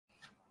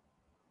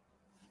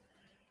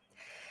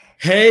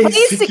Hey,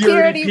 Hey,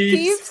 security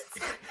peeps.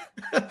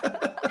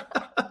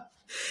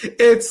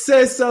 It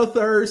says so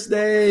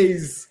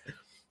Thursdays.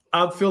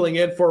 I'm filling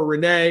in for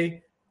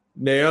Renee,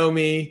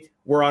 Naomi.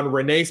 We're on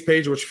Renee's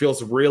page, which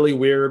feels really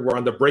weird. We're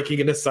on the Breaking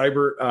Into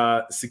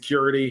Cyber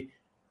Security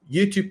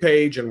YouTube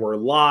page, and we're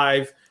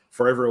live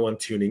for everyone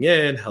tuning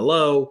in.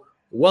 Hello.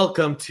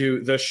 Welcome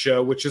to the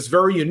show, which is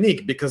very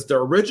unique because the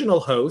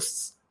original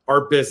hosts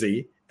are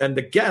busy and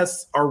the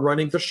guests are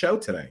running the show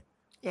today.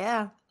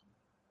 Yeah.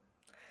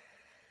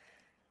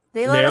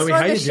 They let Naomi, us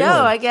run the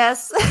show, I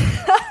guess.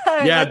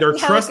 Yeah, they're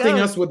trusting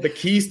us with the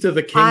keys to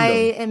the kingdom. I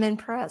am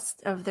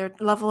impressed of their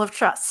level of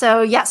trust.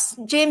 So yes,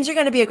 James, you're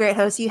going to be a great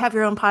host. You have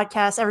your own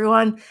podcast.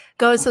 Everyone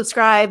go and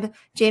subscribe.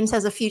 James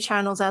has a few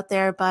channels out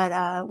there,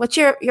 but what's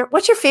your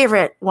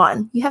favorite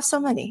one? You have so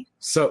many.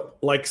 So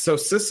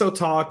CISO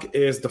Talk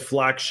is the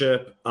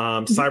flagship.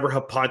 Cyber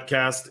Hub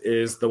Podcast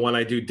is the one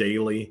I do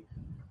daily.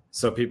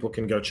 So people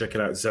can go check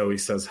it out. Zoe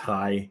says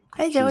hi.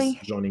 Hi, Zoe.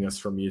 She's joining us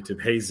from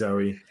YouTube. Hey,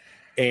 Zoe.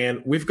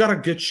 And we've got a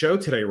good show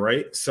today,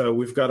 right? So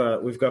we've got a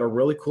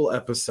really cool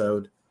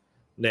episode,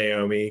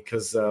 Naomi,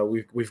 because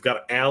we've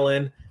got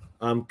Alan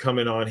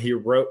coming on. He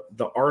wrote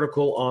the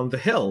article on The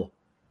Hill,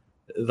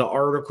 the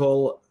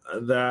article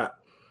that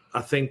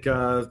I think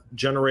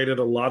generated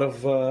a lot of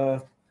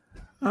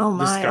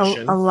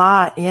discussion. A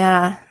lot,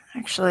 yeah.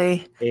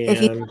 Actually,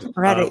 if you haven't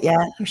read it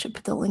yet, you should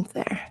put the link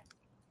there.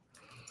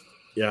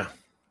 Yeah.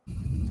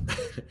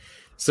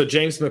 So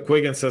James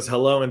McQuiggan says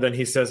hello, and then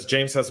he says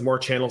James has more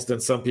channels than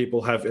some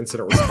people have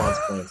incident response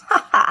plans.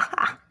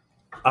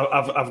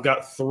 I've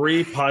got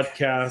 3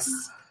 podcasts.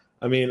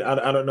 I mean,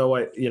 I don't know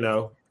what,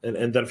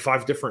 and then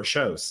 5 different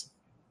shows.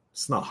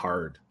 It's not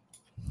hard.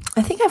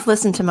 I think I've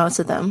listened to most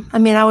of them. I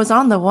mean, I was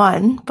on the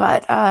one,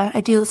 but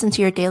I do listen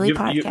to your daily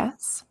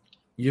podcasts.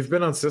 You've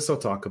been on CISO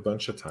Talk a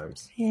bunch of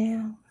times.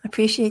 Yeah, I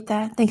appreciate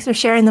that. Thanks for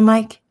sharing the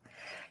mic.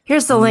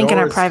 Here's the link in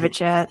our private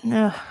chat.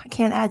 No, I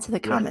can't add to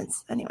the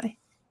comments anyway.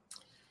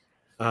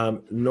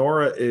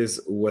 Nora is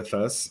with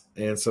us,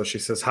 and so she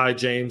says, hi,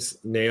 James,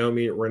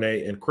 Naomi,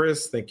 Renee, and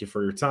Chris. Thank you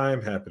for your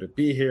time. Happy to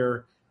be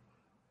here.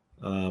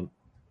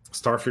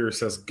 Starfear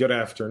says, good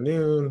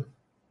afternoon.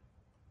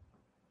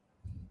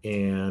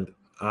 And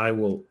I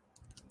will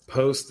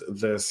post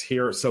this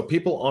here. So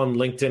people on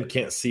LinkedIn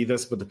can't see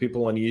this, but the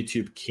people on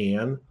YouTube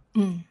can.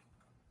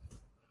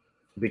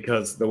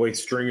 Because the way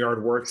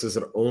StreamYard works is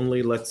it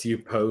only lets you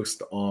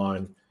post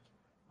on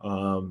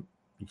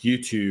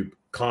YouTube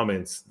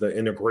comments. The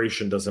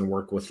integration doesn't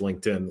work with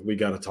LinkedIn. We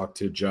got to talk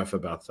to Jeff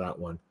about that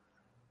one.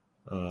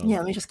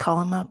 Let me just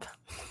call him up.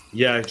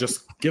 Yeah,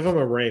 just give him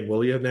a ring,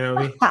 will you,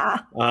 Naomi?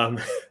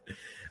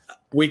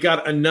 We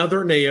got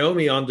another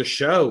Naomi on the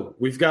show.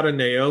 We've got a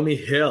Naomi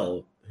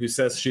Hill who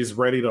says she's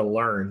ready to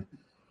learn.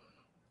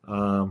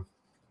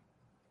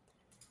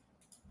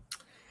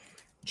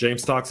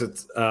 James talks.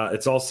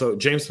 It's also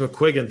James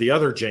McQuiggan, the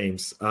other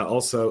James.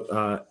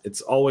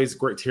 It's always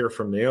great to hear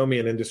from Naomi,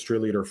 an industry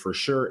leader for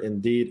sure.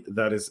 Indeed,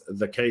 that is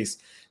the case.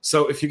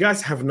 So if you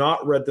guys have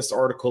not read this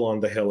article on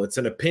The Hill, it's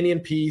an opinion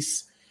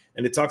piece,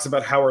 and it talks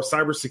about how our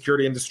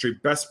cybersecurity industry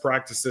best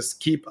practices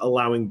keep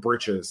allowing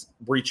breaches.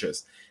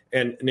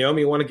 And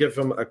Naomi, you want to give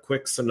them a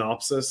quick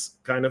synopsis,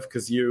 kind of,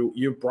 because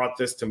you brought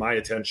this to my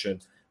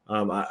attention.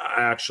 I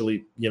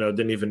actually,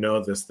 didn't even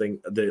know this thing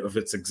of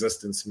its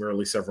existence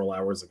merely several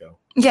hours ago.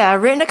 Yeah,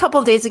 written a couple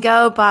of days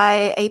ago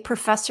by a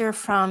professor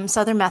from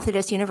Southern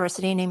Methodist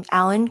University named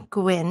Alan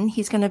Gwynn.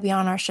 He's going to be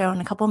on our show in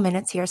a couple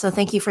minutes here. So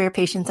thank you for your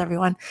patience,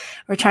 everyone.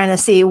 We're trying to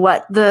see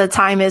what the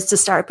time is to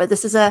start, but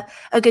this is a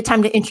good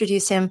time to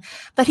introduce him.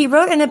 But he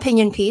wrote an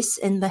opinion piece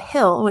in The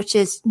Hill, which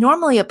is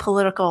normally a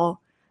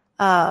political,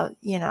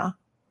 journalism,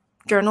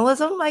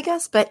 I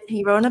guess. But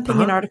he wrote an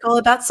opinion article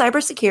about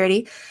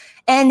cybersecurity.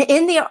 And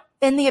in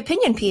the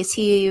opinion piece,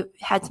 he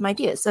had some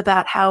ideas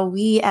about how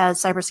we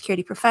as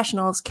cybersecurity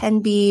professionals can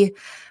be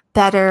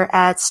better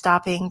at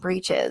stopping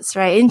breaches,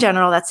 right? In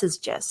general, that's his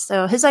gist.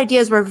 So his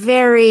ideas were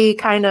very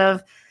kind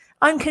of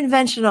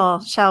unconventional,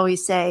 shall we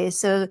say.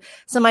 So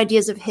some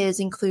ideas of his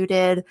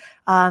included,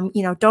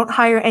 don't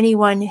hire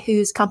anyone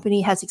whose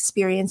company has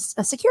experienced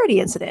a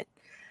security incident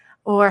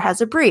or has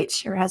a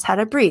breach or has had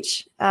a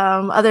breach.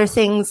 Other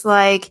things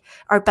like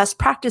our best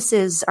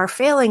practices are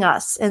failing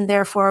us, and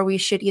therefore we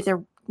should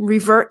either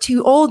revert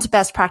to old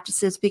best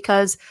practices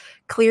because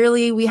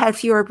clearly we had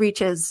fewer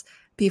breaches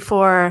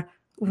before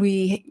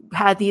we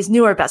had these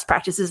newer best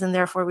practices, and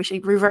therefore we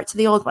should revert to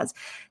the old ones.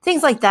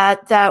 Things like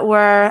that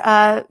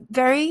were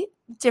very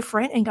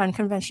different and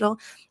unconventional.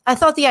 I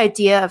thought the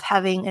idea of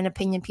having an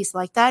opinion piece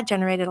like that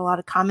generated a lot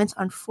of comments.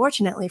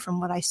 Unfortunately, from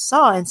what I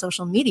saw in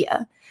social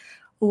media,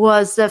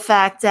 was the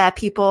fact that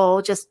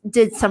people just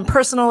did some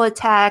personal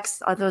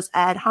attacks, those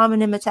ad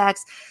hominem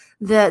attacks.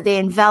 They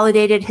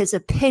invalidated his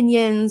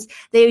opinions.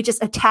 They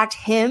just attacked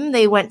him.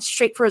 They went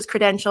straight for his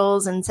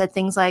credentials and said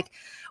things like,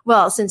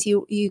 well, since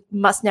you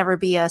must never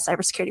be a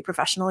cybersecurity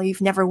professional,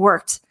 you've never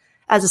worked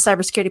as a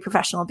cybersecurity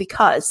professional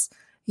because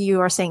you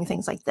are saying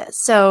things like this.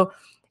 So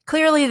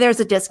clearly there's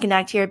a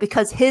disconnect here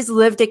because his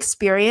lived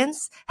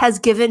experience has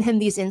given him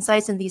these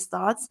insights and these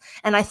thoughts.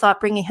 And I thought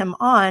bringing him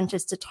on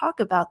just to talk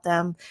about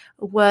them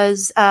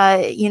was,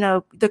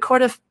 the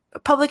court of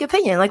public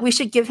opinion. Like, we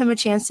should give him a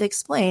chance to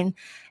explain,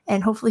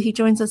 and hopefully he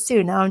joins us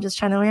soon. Now I'm just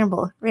trying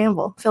to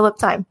ramble, fill up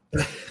time.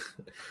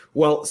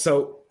 Well,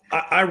 so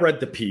I read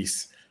the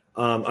piece.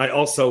 I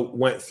also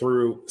went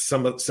through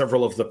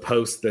several of the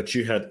posts that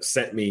you had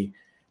sent me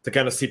to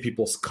kind of see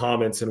people's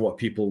comments and what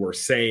people were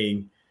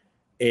saying.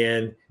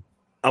 And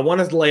I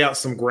wanted to lay out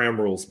some ground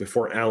rules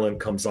before Alan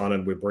comes on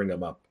and we bring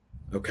them up,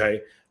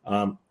 okay?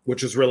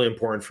 Which is really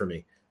important for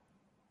me.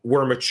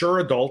 We're mature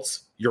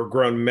adults. You're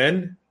grown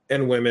men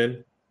and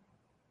women,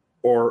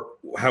 or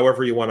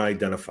however you want to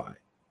identify.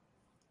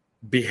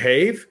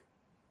 Behave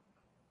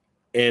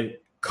and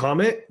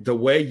comment the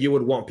way you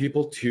would want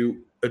people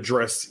to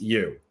address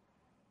you.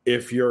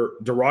 If you're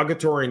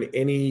derogatory in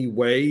any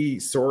way,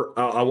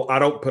 I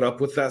don't put up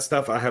with that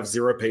stuff. I have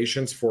zero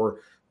patience for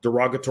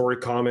derogatory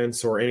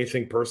comments or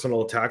anything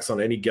personal attacks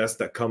on any guest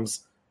that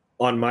comes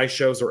on my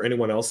shows or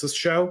anyone else's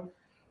show.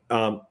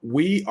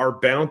 We are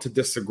bound to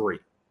disagree.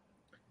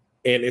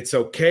 And it's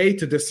okay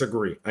to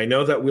disagree. I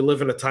know that we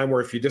live in a time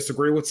where if you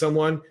disagree with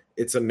someone,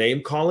 it's a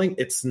name calling.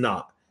 It's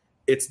not.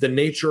 It's the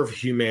nature of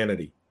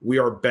humanity. We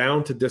are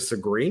bound to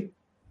disagree.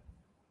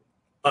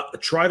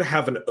 Try to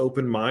have an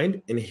open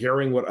mind in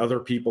hearing what other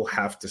people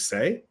have to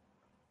say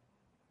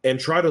and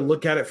try to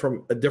look at it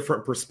from a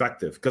different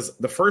perspective. Because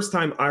the first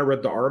time I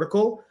read the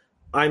article,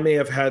 I may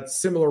have had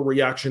similar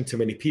reaction to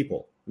many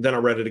people. Then I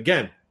read it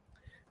again.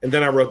 And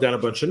then I wrote down a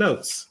bunch of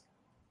notes,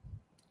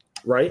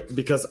 right?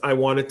 Because I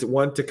wanted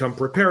to come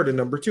prepared. And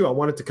number two, I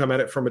wanted to come at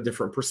it from a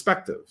different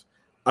perspective.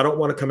 I don't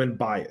want to come in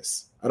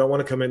bias. I don't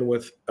want to come in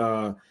with,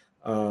 I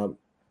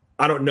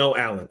don't know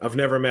Alan. I've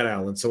never met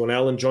Alan. So when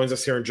Alan joins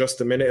us here in just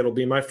a minute, it'll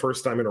be my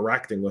first time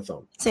interacting with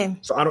him. Same.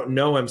 So I don't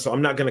know him. So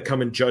I'm not going to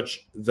come and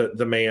judge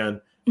the man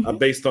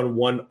based on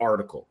one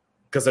article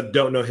because I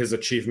don't know his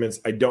achievements.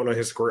 I don't know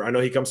his career. I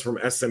know he comes from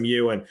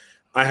SMU, and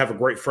I have a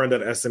great friend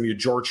at SMU,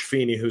 George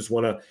Feeney, who's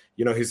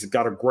he's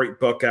got a great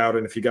book out.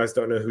 And if you guys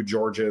don't know who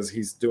George is,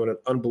 he's doing an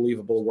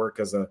unbelievable work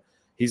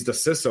he's the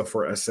CISO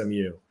for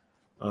SMU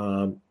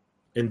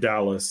in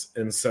Dallas.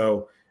 And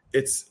so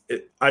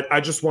I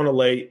just want to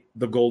lay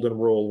the golden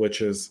rule,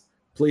 which is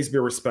please be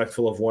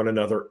respectful of one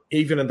another,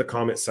 even in the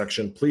comment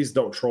section. Please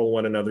don't troll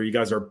one another. You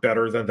guys are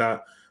better than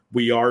that.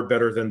 We are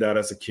better than that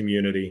as a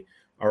community.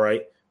 All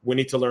right. We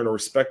need to learn to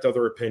respect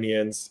other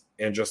opinions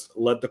and just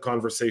let the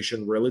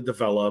conversation really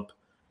develop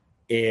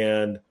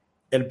and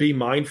be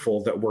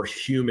mindful that we're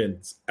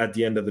humans at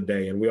the end of the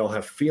day. And we all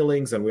have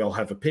feelings and we all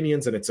have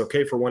opinions, and it's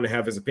okay for one to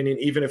have his opinion,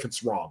 even if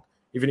it's wrong,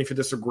 even if you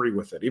disagree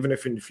with it, even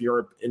if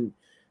you're in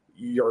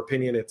your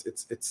opinion,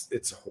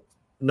 it's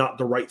not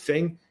the right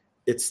thing.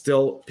 It's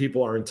still,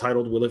 people are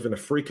entitled. We live in a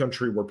free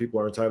country where people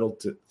are entitled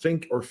to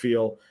think or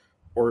feel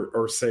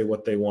or say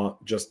what they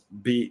want. Just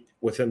be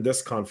within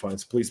this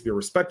confines. Please be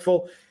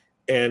respectful.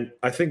 And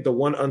I think the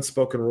one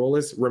unspoken rule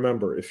is,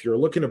 remember, if you're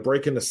looking to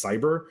break into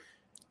cyber,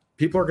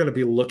 people are going to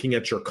be looking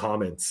at your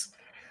comments,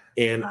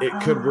 and it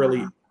could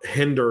really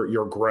hinder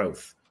your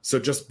growth. So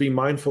just be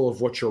mindful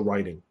of what you're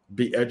writing.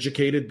 Be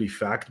educated, be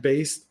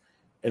fact-based,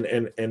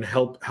 and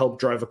help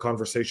drive a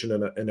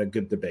conversation in a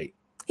good debate.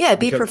 Yeah,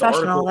 be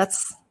professional.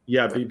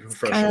 Be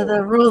professional. Kind of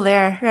the rule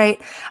there,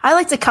 right? I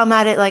like to come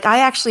at it like I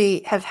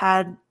actually have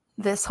had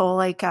this whole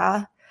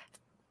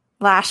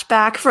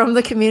lashback from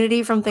the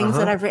community, from things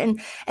that I've written.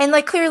 And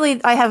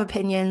clearly I have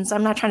opinions.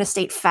 I'm not trying to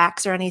state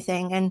facts or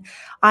anything. And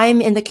I'm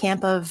in the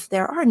camp of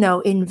there are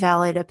no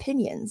invalid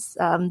opinions.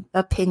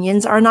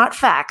 Opinions are not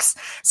facts.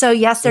 So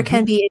yes, there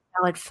can be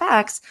invalid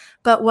facts,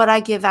 but what I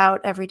give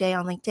out every day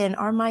on LinkedIn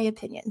are my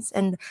opinions.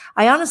 And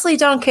I honestly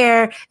don't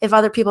care if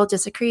other people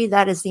disagree.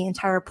 That is the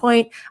entire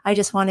point. I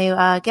just want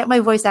to get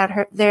my voice out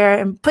there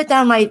and put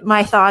down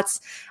my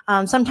thoughts.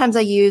 Sometimes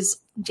I use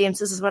James,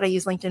 this is what I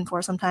use LinkedIn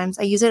for. Sometimes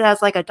I use it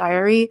as a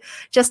diary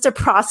just to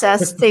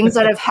process things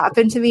that have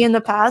happened to me in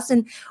the past.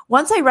 And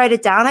once I write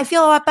it down, I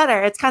feel a lot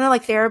better. It's kind of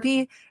like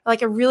therapy,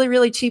 like a really,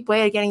 really cheap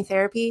way of getting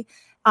therapy.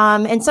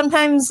 And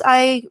sometimes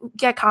I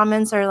get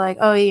comments or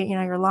oh,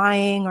 you're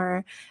lying,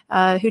 or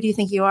who do you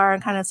think you are,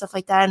 and kind of stuff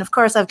like that. And of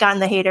course I've gotten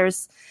the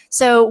haters.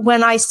 So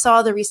when I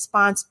saw the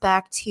response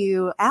back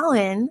to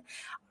Alan,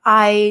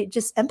 I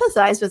just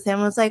empathized with him.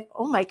 I was like,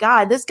 oh my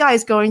God, this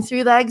guy's going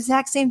through the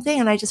exact same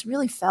thing. And I just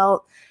really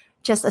felt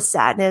just a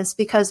sadness,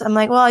 because I'm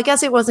like, well, I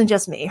guess it wasn't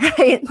just me,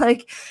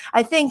 right?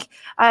 I think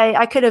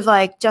I could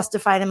have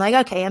justified him,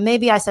 okay, and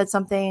maybe I said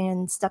something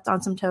and stepped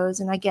on some toes,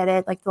 and I get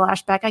it, the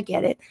lashback, I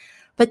get it.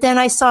 But then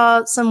I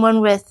saw someone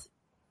with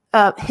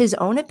his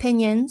own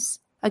opinions.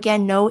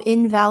 Again, no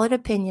invalid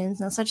opinions,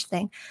 no such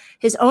thing.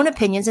 His own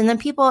opinions, and then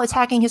people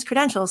attacking his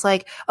credentials,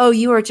 oh,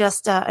 you are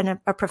just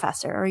a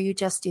professor, or you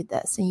just do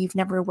this, and you've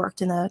never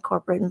worked in a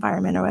corporate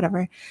environment or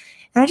whatever.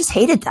 And I just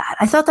hated that.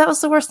 I thought that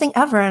was the worst thing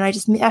ever, and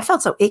I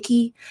felt so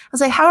icky. I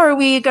was like, how are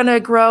we going to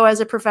grow as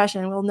a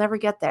profession? We'll never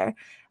get there.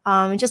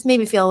 It just made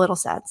me feel a little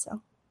sad.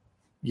 So,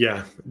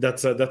 Yeah,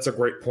 that's a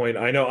great point.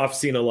 I know I've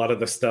seen a lot of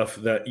the stuff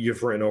that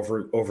you've written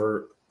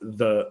over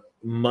the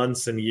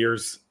months and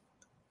years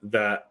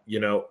that,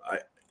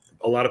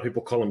 a lot of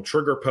people call them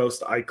trigger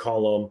posts. I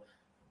call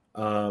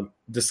them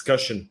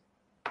discussion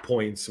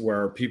points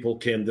where people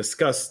can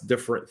discuss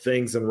different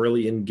things and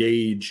really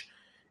engage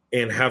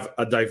and have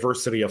a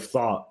diversity of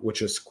thought,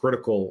 which is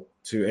critical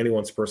to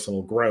anyone's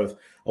personal growth.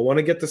 I want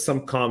to get to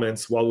some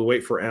comments while we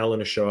wait for Alan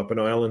to show up. I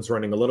know Alan's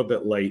running a little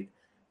bit late.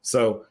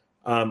 So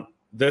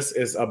this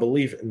is, I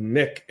believe,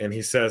 Nick, and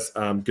he says,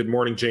 good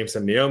morning, James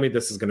and Naomi.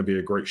 This is going to be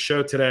a great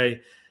show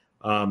today.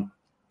 Hello,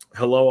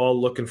 all.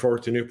 Looking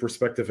forward to new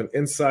perspective and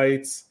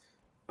insights.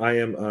 I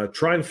am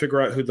trying to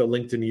figure out who the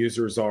LinkedIn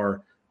users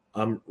are.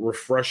 I'm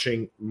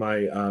refreshing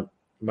my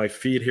my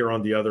feed here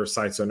on the other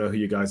side, so I know who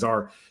you guys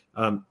are.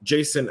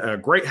 Jason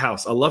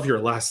Greathouse, I love your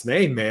last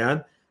name,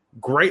 man.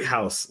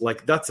 Greathouse,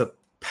 like that's a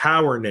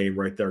power name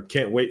right there.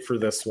 Can't wait for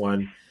this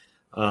one.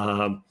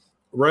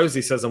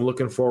 Rosie says, I'm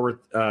looking forward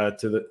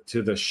to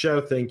the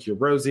show. Thank you,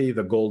 Rosie.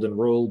 The Golden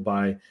Rule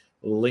by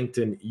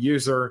LinkedIn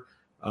user.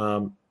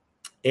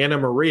 Anna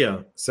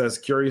Maria says,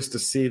 curious to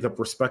see the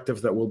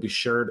perspective that will be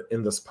shared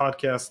in this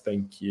podcast.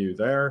 Thank you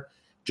there.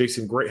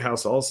 Jason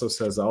Greathouse also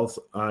says,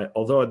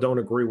 although I don't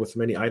agree with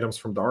many items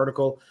from the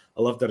article,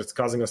 I love that it's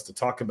causing us to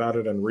talk about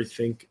it and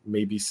rethink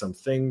maybe some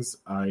things.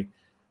 I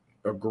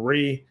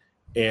agree.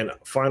 And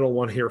final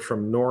one here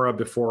from Nora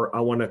before I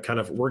want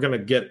to we're going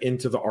to get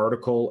into the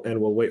article and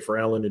we'll wait for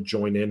Alan to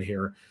join in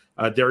here.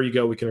 There you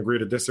go. We can agree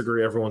to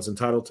disagree. Everyone's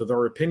entitled to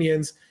their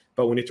opinions,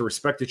 but we need to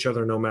respect each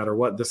other no matter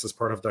what. This is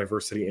part of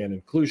diversity and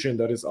inclusion.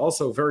 That is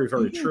also very,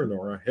 very true,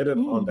 Nora. Hit it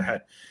on the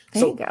head.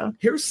 There you go.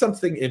 Here's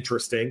something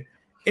interesting.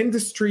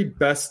 Industry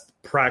best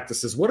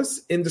practices.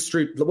 What's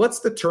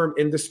the term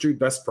industry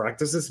best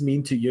practices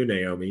mean to you,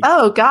 Naomi?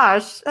 Oh,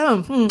 gosh.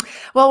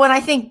 Well, when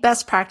I think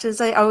best practice,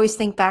 I always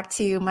think back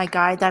to my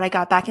guide that I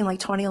got back in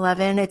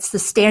 2011. It's the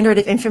Standard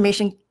of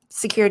Information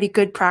Security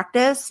Good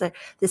Practice,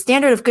 the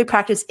Standard of Good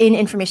Practice in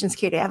Information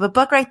Security. I have a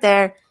book right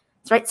there.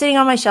 It's right sitting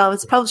on my shelf.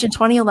 It's published in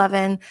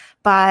 2011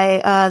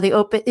 by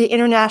the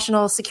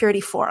International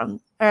Security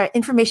Forum, or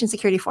Information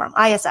Security Forum,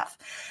 ISF.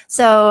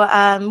 So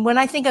when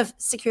I think of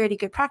security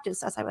good practice,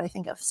 that's what I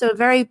think of. So a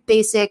very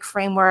basic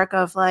framework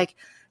of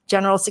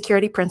general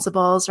security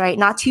principles, right?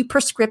 Not too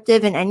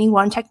prescriptive in any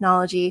one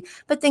technology,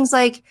 but things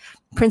like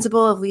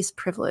principle of least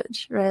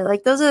privilege,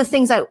 right? Those are the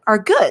things that are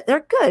good.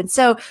 They're good.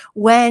 So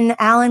when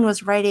Alan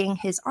was writing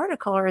his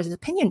article or his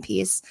opinion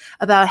piece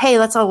about, hey,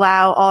 let's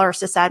allow all our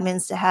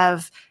sysadmins to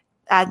have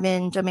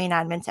domain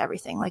admin to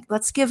everything.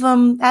 Let's give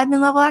them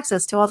admin level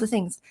access to all the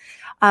things.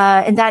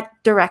 And that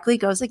directly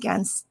goes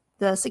against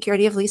the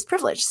security of least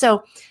privilege.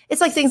 So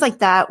it's things like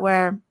that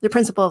where the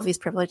principle of least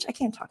privilege, I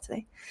can't talk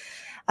today.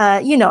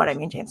 You know what I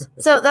mean, James.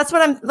 So that's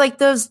what I'm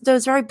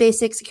those very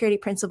basic security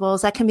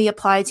principles that can be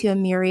applied to a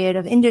myriad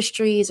of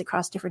industries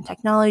across different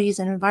technologies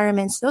and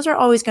environments. Those are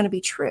always going to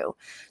be true.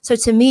 So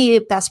to me,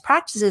 best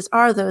practices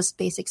are those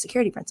basic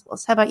security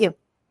principles. How about you?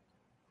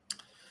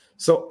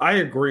 So I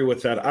agree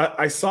with that.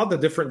 I saw the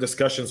different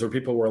discussions where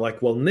people were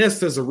like, well,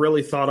 NIST is a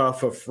really thought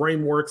off of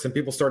frameworks, and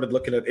people started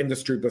looking at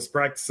industry best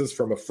practices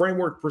from a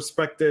framework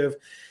perspective.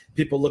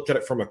 People looked at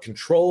it from a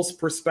controls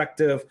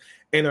perspective.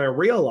 And I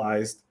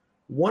realized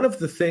one of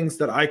the things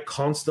that I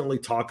constantly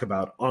talk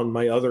about on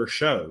my other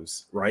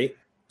shows, right,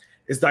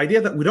 is the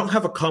idea that we don't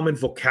have a common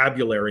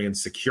vocabulary in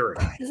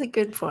security. That's a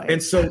good point.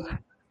 And so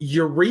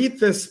you read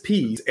this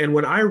piece, and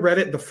when I read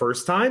it the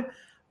first time,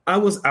 I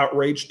was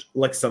outraged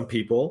like some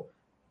people,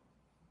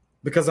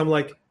 because I'm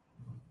like,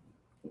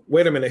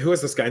 wait a minute, who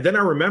is this guy? And then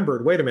I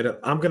remembered, wait a minute,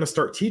 I'm going to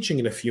start teaching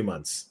in a few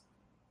months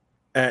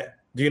at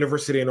the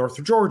University of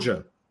North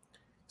Georgia.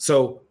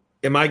 So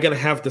am I going to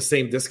have the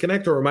same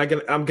disconnect, or I'm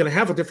going to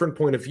have a different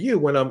point of view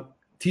when I'm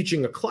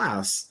teaching a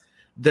class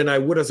than I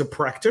would as a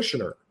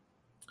practitioner?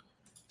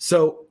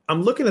 So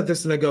I'm looking at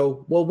this and I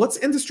go, well, what's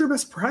industry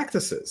best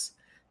practices?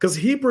 Because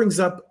he brings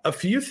up a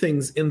few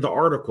things in the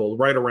article,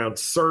 right, around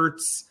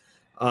certs,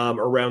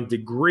 around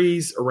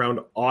degrees, around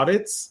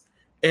audits.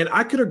 And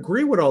I could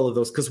agree with all of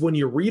those, because when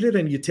you read it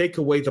and you take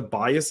away the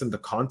bias and the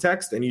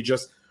context and you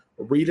just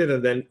read it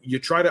and then you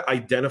try to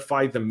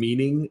identify the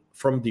meaning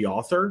from the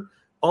author,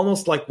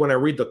 almost like when I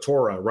read the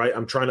Torah, right?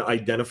 I'm trying to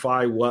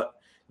identify what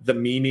the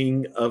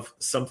meaning of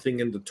something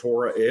in the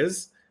Torah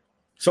is.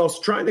 So I was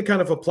trying to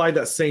kind of apply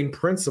that same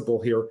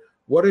principle here.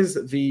 What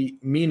is the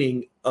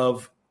meaning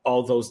of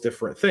all those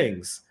different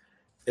things?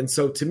 And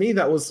so to me,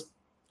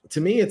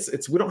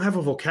 it's we don't have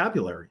a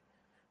vocabulary.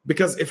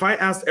 Because if I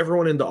asked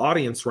everyone in the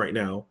audience right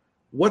now,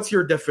 what's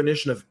your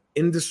definition of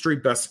industry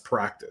best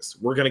practice?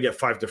 We're going to get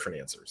 5 different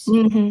answers.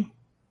 Mm-hmm.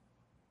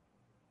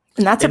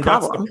 And that's a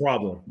problem. That's the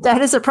problem.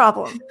 That is a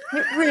problem.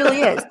 It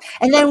really is.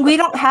 And then we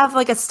don't have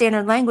a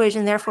standard language,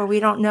 and therefore we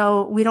don't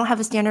have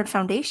a standard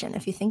foundation,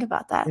 if you think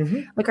about that.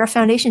 Mm-hmm. Our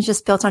foundation is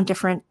just built on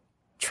different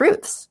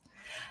truths.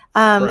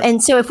 Right.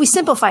 And so if we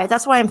simplify it,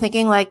 that's why I'm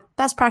thinking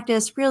best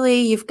practice,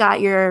 really, you've got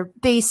your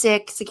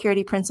basic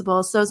security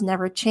principles. Those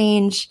never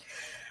change.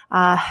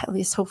 at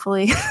least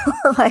hopefully.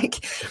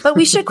 But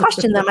we should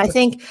question them. I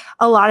think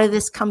a lot of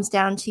this comes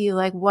down to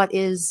like, what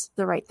is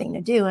the right thing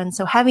to do? And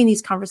so having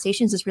these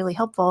conversations is really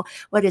helpful.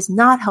 What is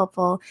not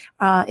helpful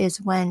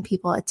is when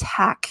people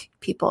attack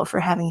people for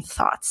having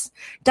thoughts.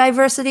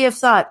 Diversity of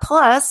thought,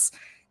 plus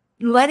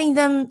letting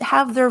them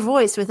have their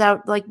voice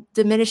without like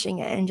diminishing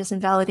it and just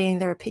invalidating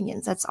their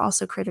opinions. That's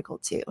also critical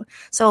too.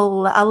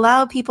 So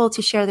allow people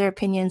to share their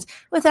opinions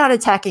without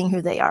attacking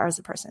who they are as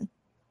a person.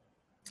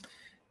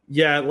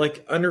 Yeah,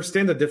 like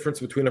understand the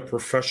difference between a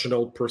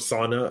professional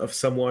persona of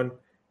someone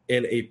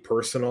and a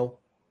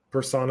personal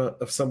persona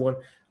of someone.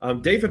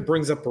 David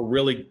brings up a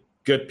really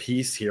good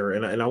piece here,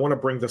 and I want to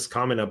bring this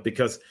comment up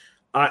because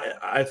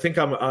I think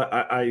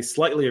I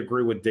slightly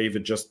agree with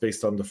David just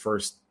based on the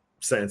first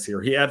sentence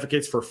here. He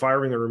advocates for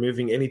firing and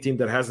removing any team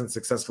that hasn't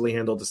successfully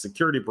handled a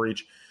security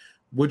breach.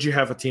 Would you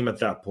have a team at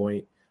that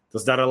point?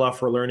 Does that allow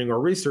for learning or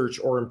research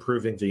or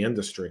improving the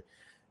industry?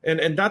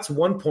 And that's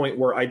one point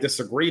where I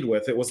disagreed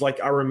with. It was like,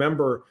 I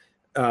remember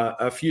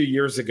a few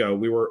years ago,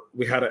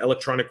 we had an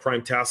electronic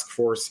crime task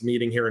force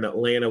meeting here in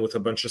Atlanta with a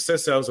bunch of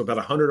CISOs, about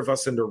 100 of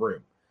us in the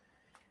room.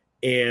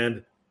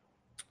 And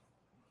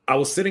I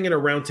was sitting in a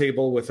round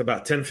table with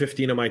about 10,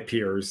 15 of my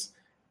peers,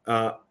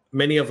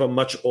 many of them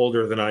much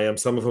older than I am,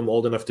 some of them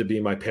old enough to be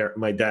my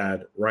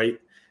dad, right,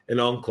 and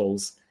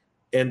uncles.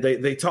 And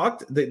they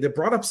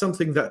brought up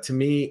something that to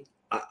me,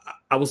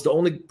 I was the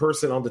only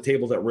person on the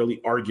table that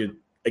really argued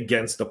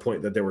against the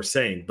point that they were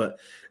saying. But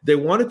they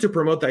wanted to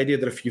promote the idea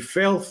that if you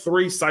fail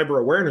 3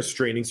 cyber awareness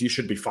trainings, you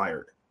should be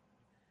fired.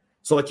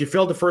 So like you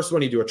failed the first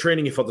one, you do a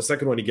training, you failed the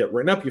second one, you get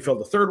written up, you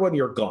failed the third one,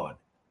 you're gone.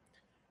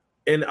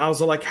 And I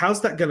was like, how's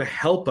that going to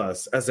help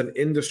us as an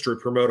industry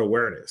promote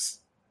awareness?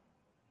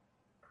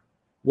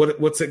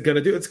 What's it going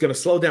to do? It's going to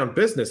slow down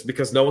business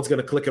because no one's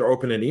going to click or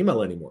open an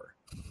email anymore.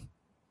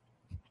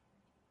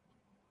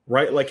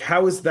 Right? Like,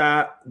 how is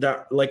that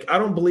like, I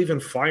don't believe in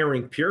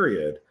firing,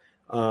 period.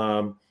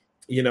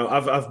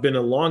 I've been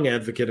a long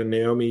advocate, and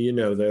Naomi, you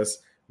know this,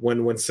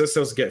 when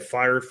CISOs get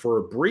fired for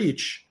a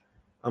breach,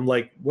 I'm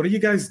like, what are you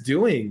guys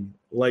doing?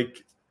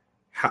 Like,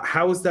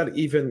 how is that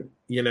even,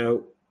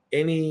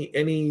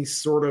 any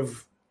sort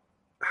of,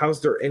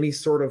 how's there any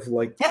sort of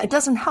like... Yeah, it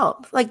doesn't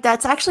help. Like,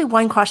 that's actually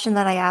one question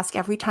that I ask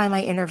every time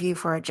I interview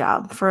for a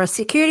job. For a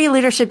security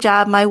leadership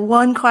job, my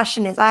one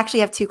question is, I actually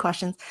have 2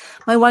 questions.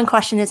 My one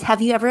question is,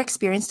 have you ever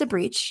experienced a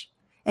breach?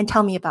 And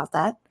tell me about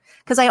that.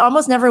 Because I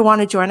almost never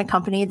want to join a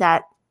company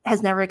that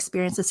has never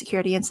experienced a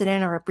security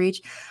incident or a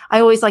breach.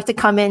 I always like to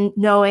come in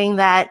knowing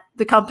that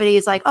the company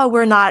is like, oh,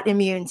 we're not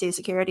immune to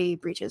security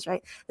breaches,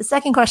 right? The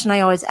second question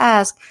I always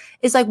ask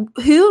is like,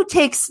 who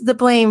takes the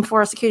blame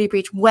for a security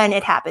breach when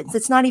it happens?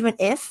 It's not even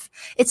if.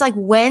 It's like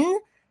when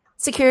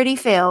security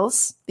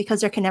fails,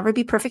 because there can never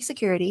be perfect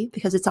security,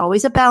 because it's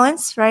always a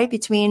balance, right,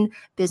 between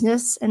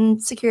business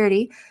and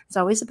security. It's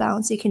always a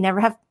balance. You can never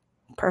have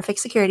perfect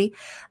security.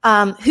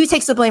 Who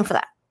takes the blame for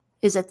that?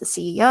 Is it the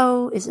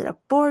CEO? Is it a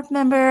board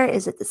member?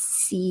 Is it the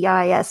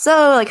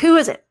CISO? Like, who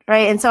is it?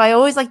 Right. And so I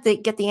always like to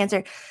get the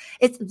answer.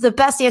 It's the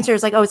best answer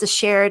is like, oh, it's a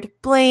shared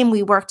blame.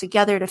 We work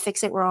together to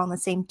fix it. We're all on the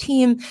same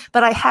team.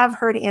 But I have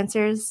heard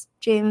answers,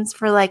 James,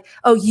 for like,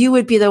 oh, you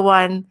would be the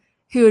one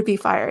who would be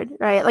fired.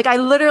 Right. Like, I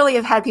literally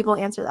have had people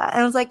answer that.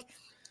 And I was like,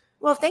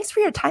 well, thanks for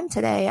your time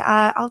today.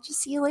 I'll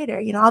just see you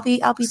later. I'll be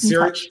in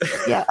touch.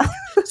 Yeah.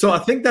 So I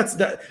think that's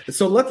that.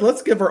 So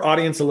let's give our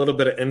audience a little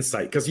bit of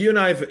insight, because you and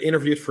I have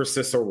interviewed for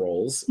CISO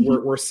roles.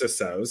 Mm-hmm. We're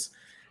CISOs.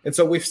 And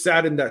so we've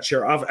sat in that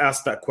chair. I've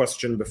asked that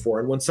question before.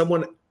 And when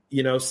someone,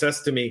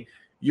 says to me,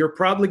 you're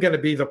probably going to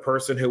be the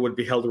person who would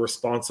be held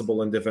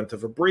responsible in the event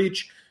of a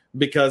breach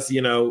because,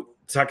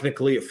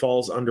 technically it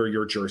falls under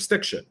your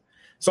jurisdiction.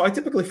 So I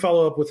typically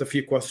follow up with a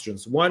few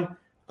questions. One,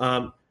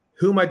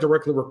 who am I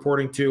directly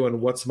reporting to,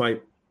 and what's my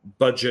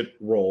budget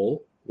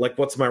role? Like,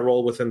 what's my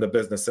role within the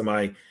business? Am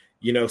I,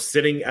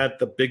 sitting at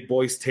the big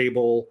boys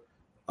table,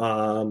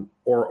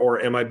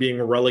 or am I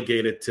being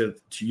relegated to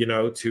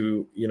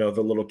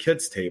the little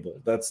kids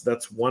table?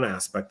 That's one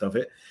aspect of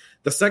it.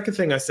 The second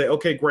thing I say,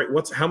 okay, great.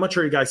 How much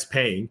are you guys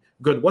paying?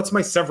 Good. What's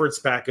my severance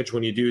package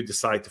when you do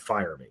decide to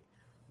fire me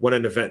when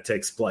an event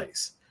takes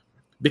place?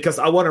 Because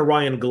I want a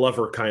Ryan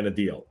Glover kind of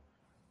deal,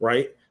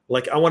 right?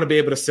 Like, I want to be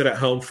able to sit at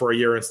home for a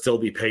year and still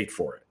be paid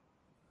for it.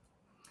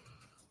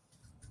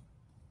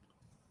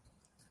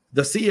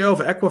 The CEO of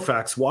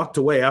Equifax walked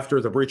away after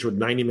the breach with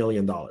 $90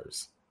 million.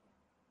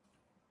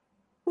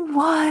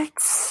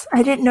 What?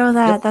 I didn't know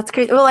that. Yep. That's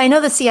crazy. Well, I know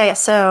the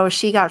CISO,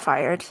 she got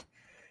fired.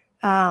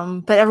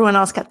 But everyone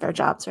else kept their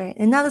jobs, right?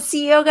 And now the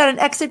CEO got an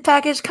exit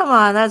package. Come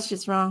on, that's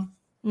just wrong.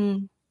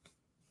 And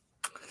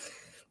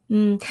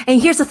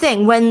here's the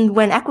thing: when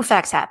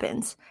Equifax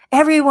happened,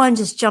 everyone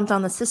just jumped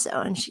on the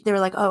CISO, and they were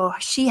like, "Oh,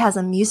 she has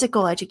a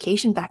musical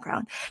education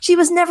background. She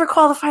was never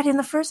qualified in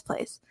the first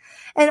place."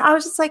 And I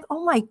was just like,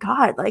 "Oh my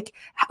God! Like,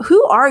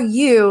 who are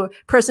you,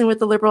 person with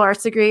the liberal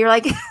arts degree? You're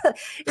like,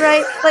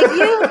 right? Like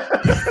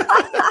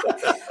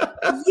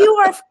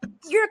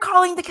you're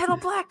calling the kettle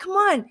black. Come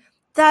on."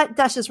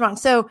 That's just wrong.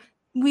 So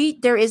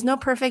there is no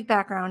perfect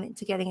background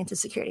to getting into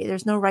security.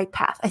 There's no right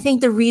path. I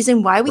think the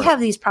reason why we have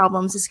these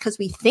problems is because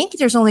we think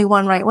there's only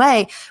one right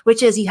way,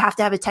 which is you have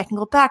to have a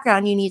technical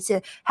background. You need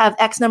to have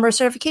X number of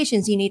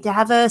certifications. You need to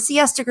have a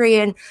CS degree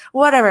and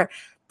whatever.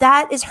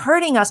 That is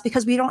hurting us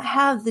because we don't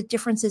have the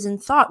differences in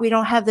thought. We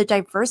don't have the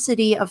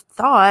diversity of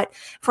thought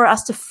for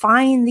us to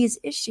find these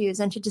issues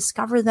and to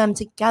discover them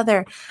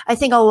together. I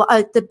think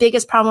the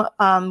biggest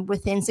problem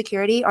within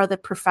security are the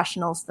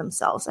professionals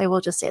themselves. I will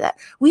just say that.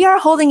 We are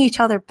holding each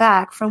other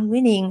back from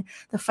winning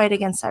the fight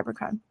against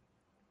cybercrime.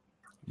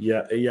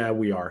 Yeah,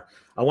 we are.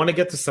 I want to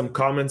get to some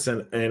comments,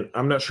 and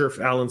I'm not sure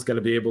if Alan's going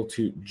to be able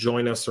to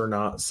join us or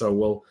not,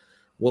 so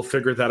we'll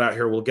figure that out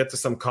here. We'll get to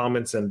some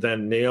comments, and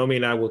then Naomi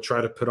and I will try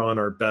to put on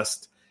our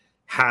best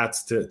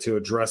hats to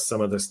address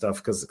some of this stuff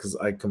because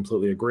I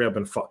completely agree.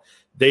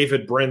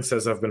 David Bryn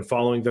says, I've been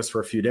following this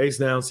for a few days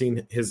now,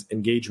 seeing his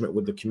engagement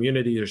with the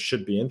community. It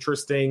should be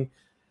interesting.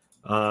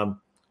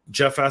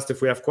 Jeff asked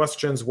if we have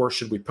questions, where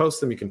should we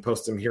post them? You can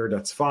post them here.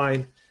 That's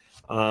fine.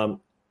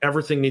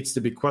 Everything needs to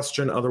be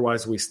questioned.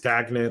 Otherwise, we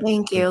stagnate.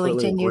 Thank you,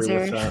 LinkedIn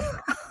user.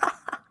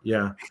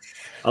 Yeah.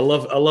 I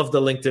love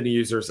the LinkedIn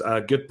users.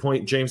 Good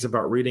point, James,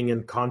 about reading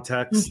in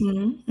context.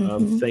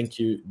 Thank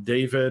you,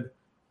 David.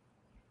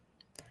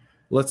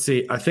 Let's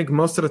see. I think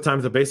most of the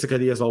time the basic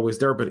idea is always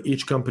there, but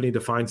each company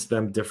defines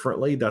them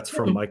differently. That's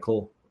from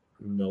Michael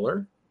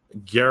Miller.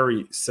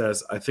 Gary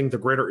says, I think the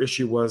greater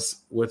issue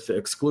was with the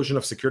exclusion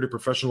of security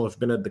professionals have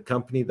been at the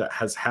company that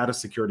has had a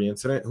security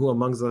incident. Who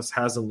amongst us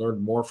hasn't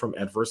learned more from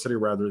adversity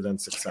rather than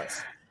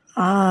success?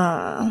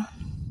 There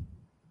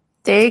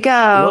you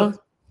go.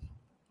 Look,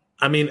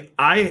 I mean,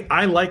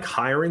 I like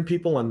hiring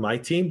people on my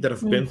team that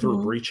have been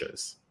through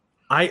breaches.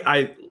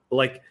 I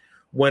like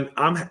when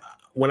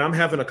I'm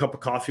having a cup of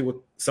coffee with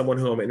someone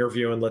who I'm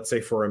interviewing, let's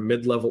say for a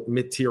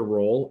mid-tier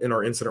role in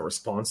our incident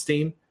response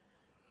team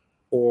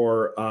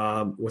or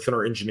within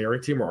our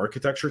engineering team or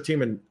architecture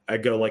team. And I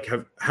go like,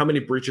 how many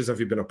breaches have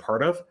you been a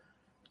part of?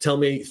 Tell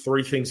me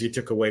 3 things you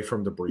took away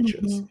from the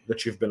breaches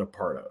that you've been a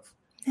part of.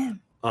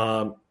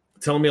 Yeah.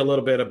 Tell me a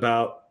little bit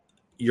about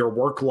your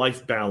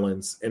work-life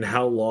balance and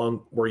how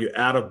long were you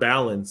out of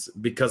balance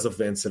because of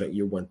the incident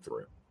you went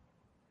through?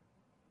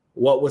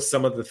 What was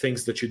some of the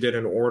things that you did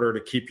in order to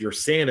keep your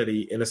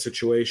sanity in a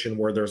situation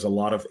where there's a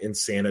lot of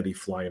insanity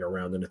flying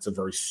around and it's a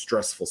very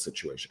stressful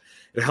situation?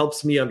 It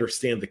helps me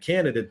understand the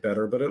candidate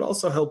better, but it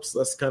also helps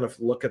us kind of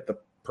look at the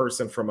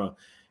person from a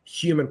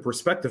human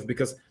perspective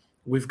because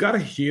we've got to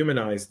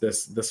humanize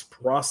this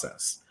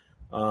process.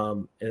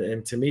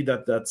 And to me,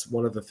 that's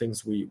one of the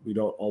things we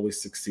don't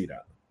always succeed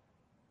at.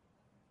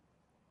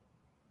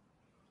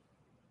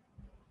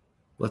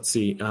 Let's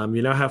see.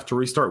 You now have to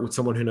restart with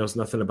someone who knows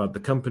nothing about the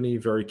company.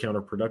 Very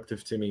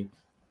counterproductive to me.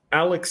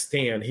 Alex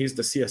Stan, he's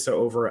the CSO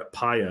over at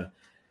Paya.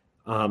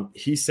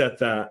 He said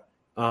that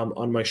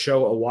on my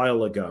show a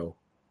while ago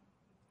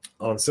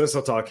on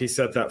CISO Talk, he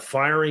said that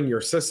firing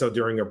your CISO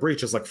during a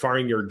breach is like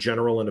firing your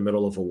general in the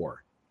middle of a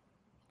war.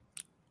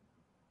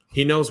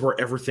 He knows where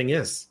everything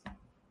is.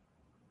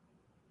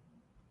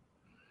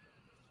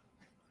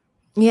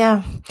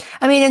 Yeah.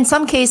 I mean, in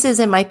some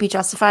cases, it might be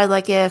justified,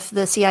 like if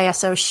the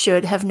CISO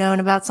should have known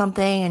about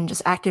something and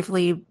just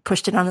actively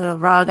pushed it under the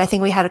rug. I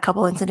think we had a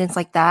couple incidents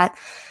like that.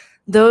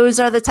 Those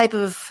are the type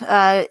of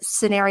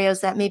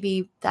scenarios that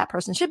maybe that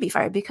person should be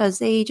fired because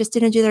they just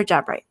didn't do their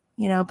job right.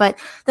 But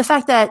the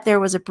fact that there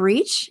was a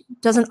breach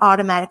doesn't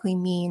automatically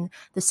mean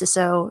the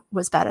CISO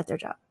was bad at their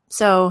job.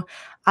 So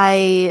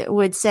I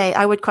would say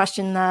I would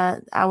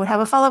have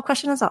a follow-up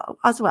question as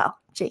well,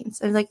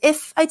 James. I was like,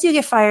 if I do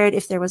get fired,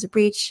 if there was a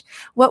breach,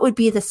 what would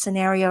be the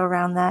scenario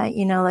around that?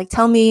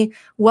 Tell me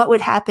what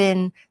would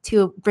happen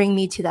to bring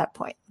me to that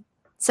point.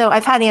 So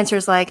I've had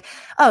answers like,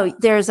 oh,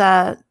 there's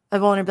a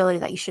vulnerability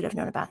that you should have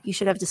known about. You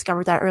should have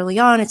discovered that early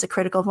on. It's a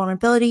critical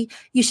vulnerability.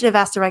 You should have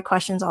asked the right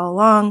questions all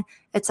along,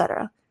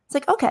 etc. It's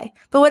like, okay.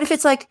 But what if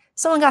it's like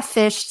someone got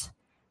phished,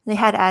 they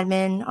had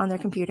admin on their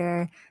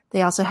computer,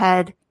 they also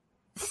had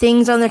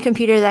things on their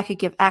computer that could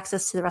give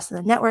access to the rest of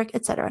the network,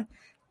 etc.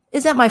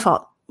 Is that my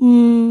fault?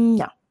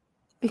 No,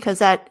 because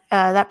that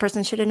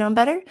person should have known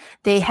better.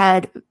 They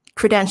had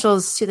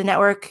credentials to the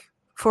network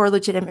for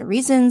legitimate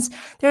reasons.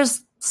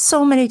 There's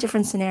so many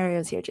different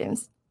scenarios here,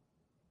 James.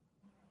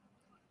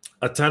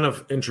 A ton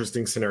of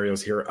interesting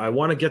scenarios here. I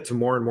want to get to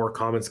more and more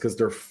comments because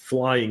they're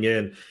flying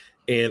in.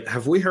 And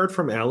have we heard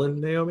from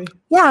Alan, Naomi?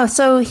 Yeah,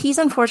 so he's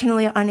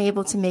unfortunately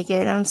unable to make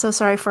it. I'm so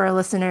sorry for our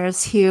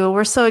listeners who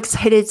were so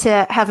excited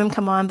to have him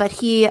come on, but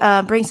he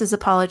brings his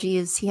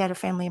apologies. He had a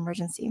family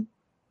emergency.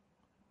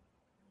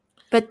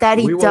 But that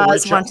he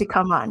does want to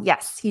come on.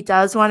 Yes, he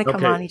does want to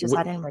come on. He just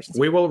had an emergency.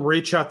 We will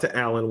reach out to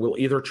Alan. We'll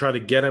either try to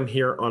get him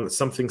here on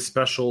something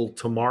special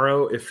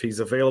tomorrow if he's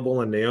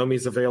available and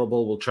Naomi's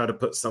available. We'll try to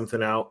put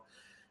something out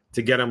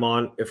to get him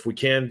on. If we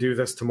can do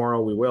this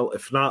tomorrow, we will.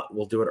 If not,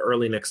 we'll do it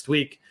early next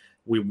week.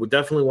 We would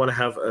definitely want to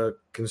have a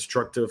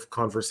constructive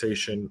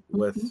conversation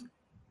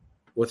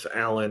with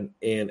Alan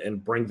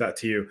and bring that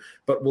to you.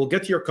 But we'll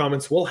get to your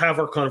comments. We'll have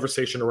our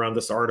conversation around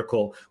this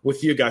article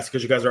with you guys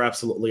because you guys are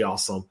absolutely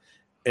awesome.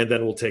 And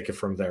then we'll take it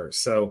from there.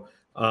 So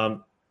I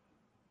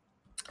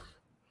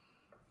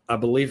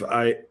believe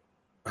I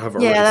have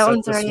already that said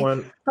one's this already.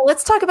 one. But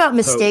let's talk about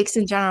mistakes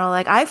in general.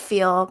 Like, I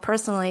feel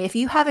personally, if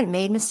you haven't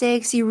made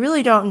mistakes, you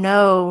really don't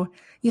know.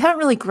 You haven't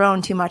really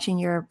grown too much in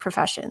your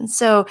profession.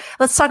 So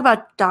let's talk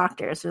about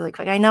doctors really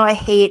quick. I know I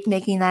hate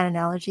making that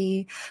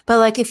analogy, but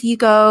like if you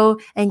go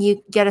and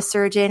you get a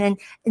surgeon and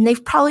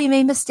they've probably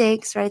made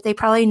mistakes, right? They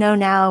probably know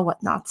now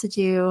what not to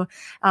do.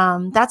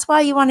 That's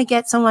why you want to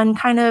get someone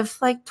kind of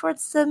like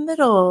towards the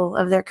middle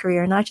of their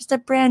career, not just a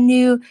brand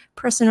new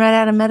person right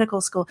out of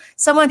medical school.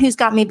 Someone who's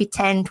got maybe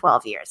 10,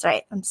 12 years,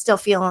 right? I'm still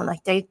feeling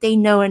like they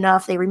know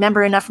enough, they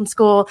remember enough from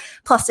school,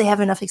 plus they have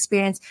enough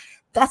experience.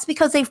 That's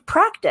because they've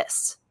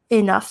practiced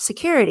enough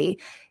security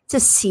to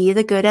see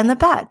the good and the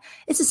bad.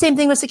 It's the same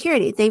thing with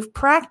security. We've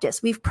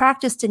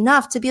practiced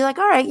enough to be like,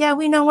 all right, yeah,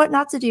 we know what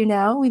not to do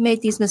now. We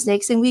made these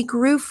mistakes and we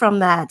grew from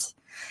that.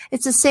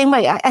 It's the same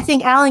way. I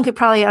think Alan could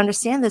probably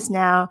understand this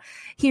now.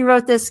 He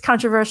wrote this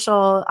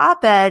controversial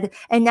op-ed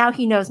and now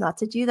he knows not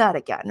to do that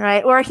again,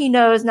 right? Or he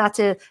knows not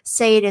to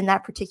say it in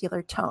that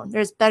particular tone.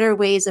 There's better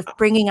ways of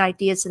bringing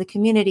ideas to the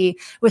community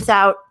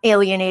without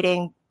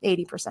alienating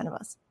 80% of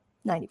us,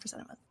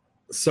 90% of us.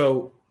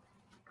 So,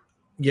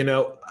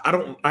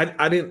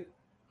 I didn't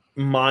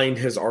mind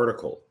his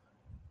article,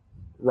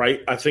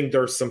 right? I think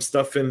there's some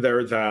stuff in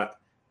there that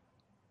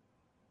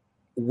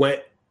when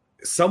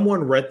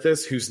someone read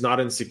this who's not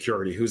in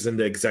security, who's in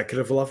the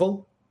executive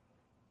level,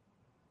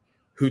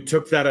 who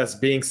took that as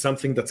being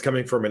something that's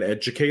coming from an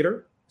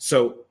educator.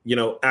 So,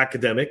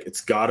 academic, it's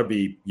got to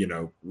be,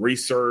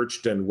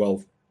 researched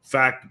and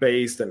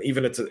fact-based. And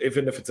even if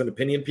it's an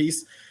opinion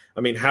piece, I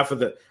mean, I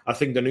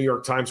think the New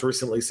York Times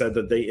recently said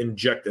that they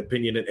inject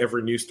opinion in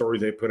every news story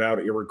they put out,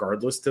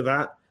 irregardless to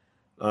that.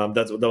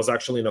 That was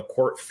actually in a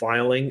court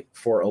filing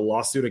for a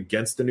lawsuit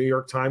against the New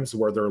York Times,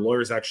 where their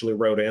lawyers actually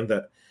wrote in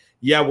that,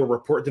 yeah, we'll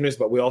report the news,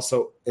 but we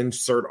also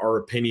insert our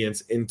opinions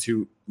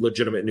into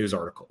legitimate news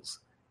articles.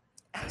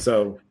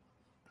 So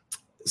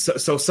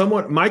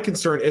somewhat, my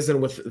concern isn't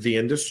with the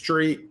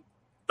industry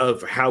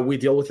of how we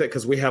deal with it,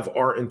 because we have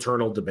our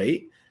internal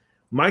debate.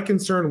 My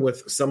concern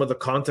with some of the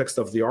context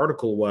of the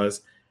article was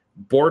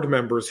board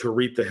members who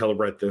read the Hill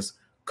read this,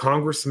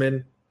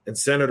 congressmen and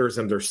senators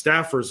and their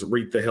staffers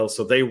read the Hill,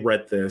 so they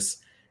read this,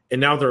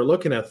 and now they're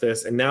looking at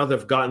this, and now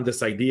they've gotten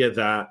this idea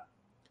that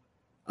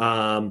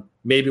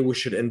maybe we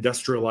should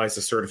industrialize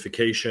the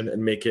certification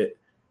and make it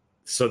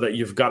so that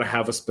you've got to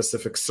have a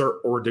specific cert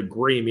or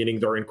degree, meaning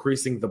they're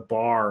increasing the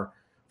bar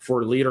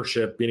for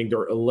leadership, meaning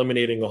they're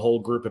eliminating a whole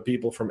group of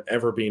people from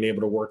ever being able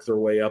to work their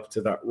way up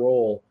to that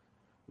role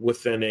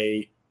within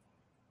a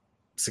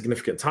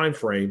significant time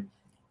frame.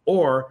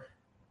 Or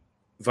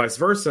vice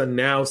versa,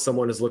 now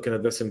someone is looking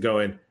at this and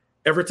going,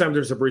 every time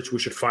there's a breach, we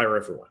should fire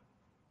everyone.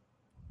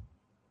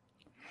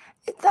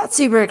 That's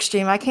super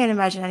extreme. I can't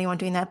imagine anyone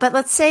doing that. But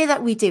let's say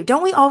that we do.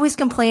 Don't we always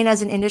complain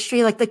as an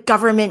industry, like the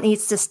government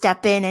needs to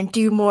step in and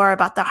do more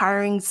about the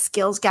hiring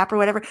skills gap or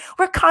whatever?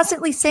 We're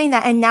constantly saying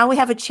that. And now we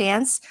have a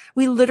chance.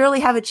 We literally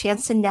have a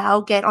chance to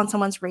now get on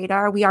someone's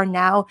radar. We are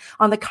now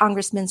on the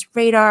congressman's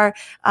radar.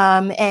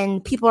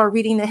 And people are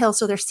reading the Hill,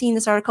 so they're seeing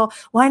this article.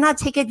 Why not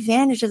take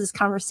advantage of this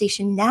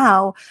conversation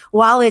now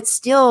while it's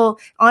still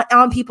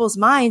on people's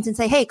minds and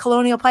say, hey,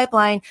 Colonial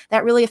Pipeline,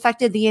 that really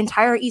affected the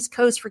entire East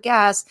Coast for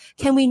gas.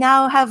 Can we now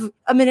have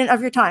a minute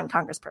of your time,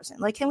 congressperson?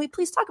 Like, can we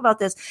please talk about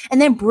this?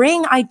 And then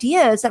bring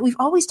ideas that we've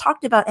always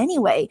talked about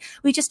anyway.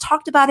 We just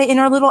talked about it in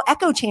our little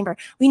echo chamber.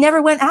 We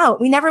never went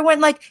out. We never went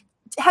like,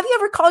 have you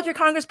ever called your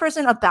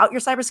congressperson about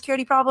your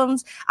cybersecurity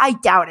problems? I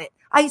doubt it.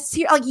 I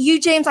see, like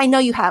you, James, I know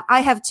you have.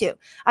 I have too.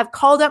 I've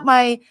called up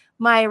my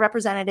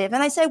representative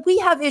and I said, we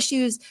have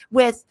issues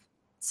with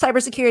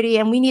cybersecurity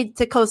and we need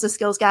to close the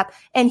skills gap.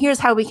 And here's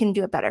how we can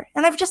do it better.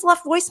 And I've just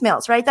left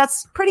voicemails, right?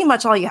 That's pretty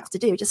much all you have to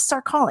do. Just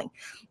start calling.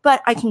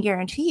 But I can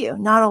guarantee you,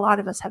 not a lot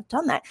of us have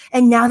done that.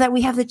 And now that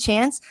we have the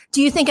chance,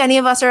 do you think any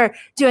of us are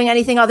doing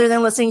anything other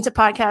than listening to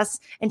podcasts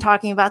and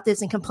talking about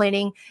this and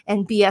complaining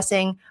and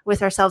BSing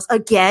with ourselves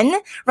again,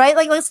 right?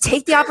 Like, let's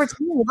take the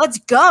opportunity. Let's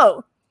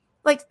go.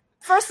 Like,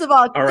 first of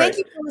all, thank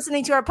you for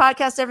listening to our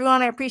podcast,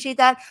 everyone. I appreciate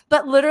that.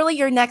 But literally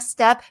your next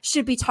step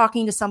should be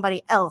talking to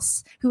somebody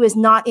else who is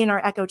not in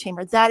our echo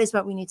chamber. That is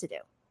what we need to do.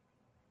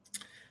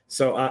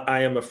 So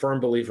I am a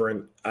firm believer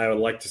in, I would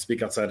like to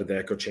speak outside of the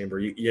echo chamber.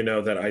 You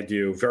know that I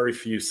do very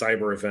few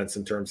cyber events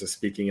in terms of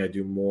speaking. I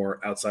do more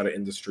outside of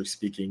industry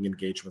speaking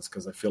engagements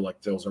because I feel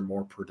like those are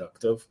more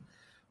productive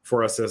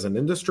for us as an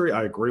industry.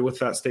 I agree with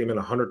that statement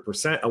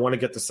 100%. I want to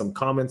get to some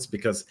comments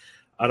because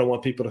I don't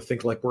want people to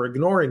think like we're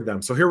ignoring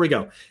them. So here we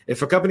go.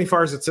 If a company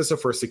fires its CISO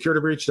for a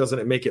security breach, doesn't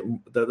it make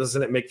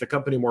the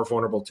company more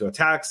vulnerable to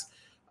attacks?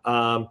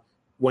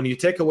 When you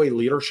take away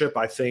leadership,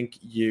 I think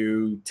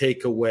you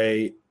take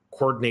away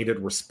coordinated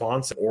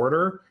response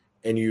order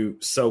and you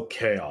sow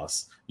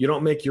chaos. you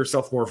don't make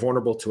yourself more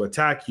vulnerable to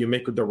attack. You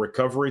make the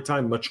recovery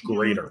time much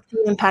greater.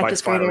 The impact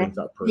is greater.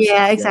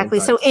 Yeah, exactly.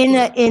 So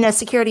in a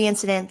security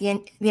incident,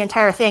 the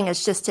entire thing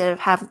is just to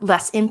have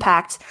less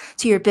impact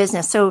to your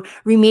business. So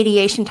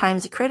remediation time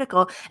is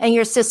critical, and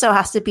your CISO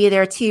has to be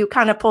there to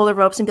kind of pull the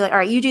ropes and be like, all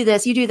right, you do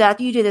this, you do that,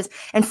 you do this,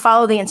 and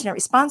follow the incident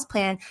response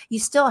plan. You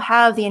still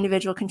have the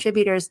individual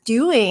contributors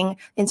doing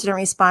incident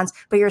response,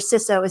 but your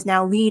CISO is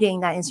now leading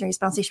that incident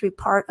response. They should be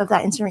part of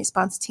that incident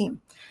response team.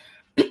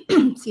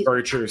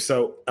 Very true.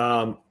 So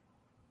Aji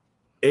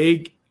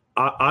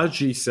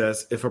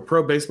says, if a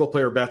pro baseball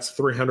player bats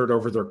 300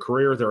 over their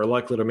career, they're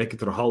likely to make it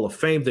to the Hall of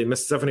Fame. They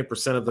miss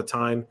 70% of the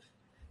time.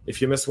 If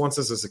you miss once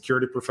as a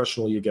security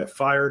professional, you get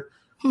fired.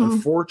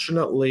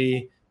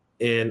 Unfortunately,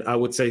 in I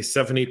would say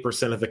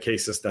 70% of the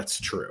cases, that's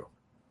true.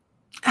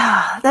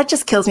 That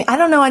just kills me. I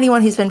don't know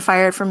anyone who's been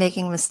fired for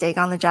making a mistake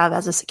on the job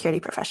as a security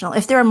professional.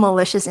 If they're a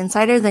malicious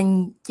insider,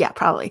 then yeah,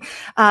 probably.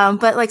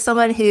 But like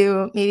someone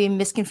who maybe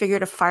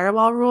misconfigured a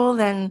firewall rule,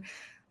 then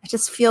it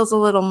just feels a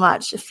little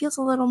much. It feels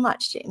a little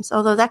much, James,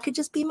 although that could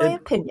just be my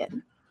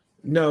opinion.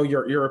 No,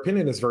 your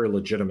opinion is very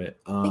legitimate.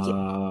 Thank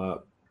you.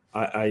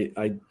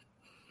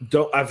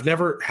 I've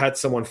never had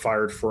someone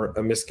fired for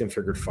a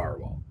misconfigured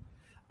firewall.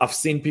 I've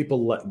seen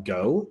people let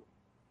go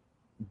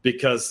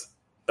because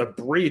a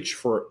breach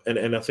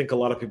and I think a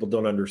lot of people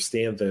don't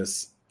understand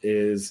this,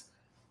 is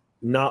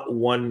not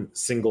one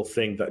single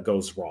thing that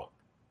goes wrong.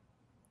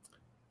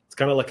 It's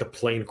kind of like a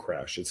plane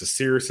crash. It's a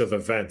series of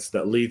events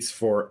that leads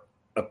for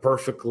a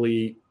perfect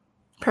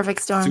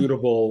storm,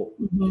 suitable,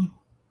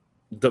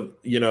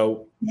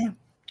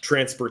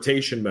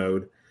 transportation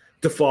mode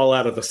to fall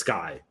out of the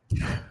sky,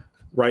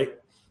 right?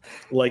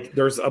 Like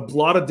there's a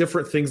lot of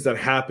different things that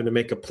happen to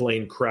make a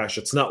plane crash.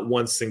 It's not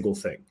one single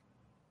thing,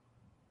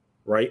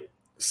 right?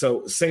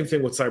 So same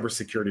thing with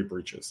cybersecurity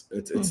breaches.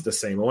 It's the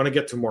same. I want to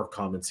get to more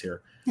comments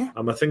here. Yeah.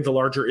 I think the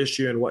larger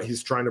issue and what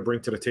he's trying to bring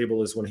to the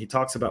table is when he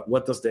talks about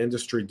what does the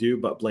industry do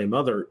but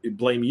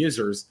blame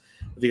users,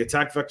 the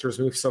attack vectors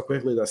move so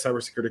quickly that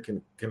cybersecurity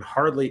can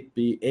hardly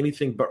be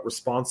anything but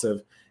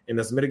responsive and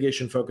as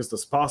mitigation focused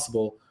as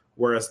possible,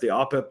 whereas the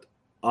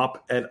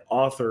op-ed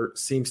author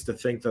seems to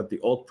think that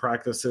the old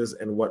practices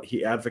and what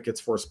he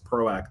advocates for is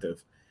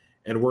proactive.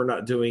 And we're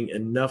not doing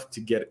enough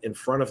to get in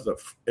front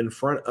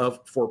of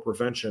for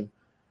prevention.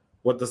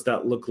 What does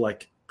that look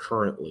like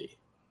currently?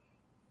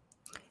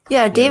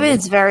 Yeah,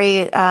 David's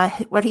very,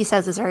 what he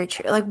says is very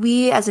true. Like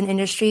we as an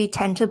industry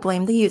tend to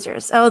blame the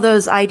users. Oh,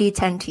 those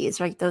ID10Ts,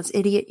 right? Those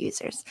idiot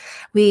users.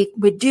 We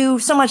would do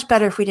so much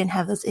better if we didn't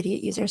have those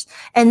idiot users.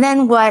 And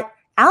then what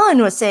Alan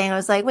was saying, I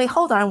was like, wait,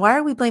 hold on. Why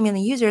are we blaming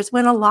the users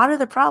when a lot of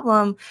the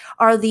problem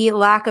are the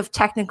lack of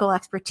technical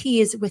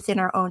expertise within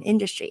our own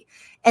industry?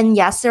 And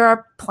yes, there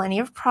are plenty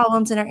of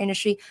problems in our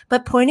industry,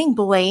 but pointing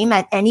blame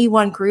at any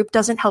one group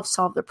doesn't help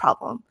solve the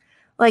problem.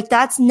 Like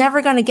that's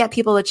never going to get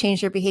people to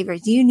change their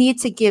behaviors. You need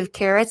to give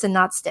carrots and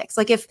not sticks.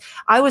 Like if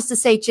I was to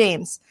say,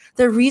 James,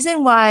 the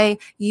reason why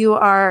you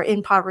are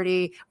in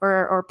poverty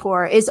or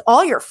poor is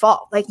all your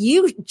fault. Like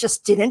you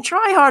just didn't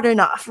try hard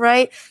enough,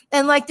 right?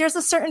 And like there's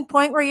a certain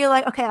point where you're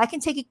like, okay, I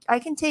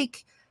can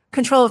take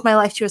control of my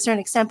life to a certain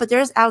extent, but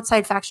there's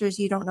outside factors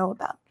you don't know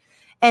about.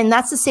 And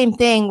that's the same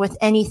thing with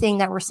anything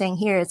that we're saying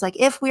here. It's like,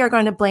 if we are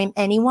going to blame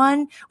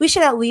anyone, we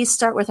should at least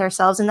start with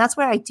ourselves. And that's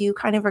where I do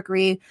kind of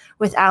agree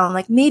with Alan.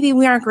 Like maybe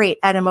we aren't great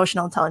at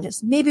emotional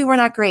intelligence. Maybe we're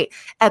not great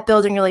at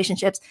building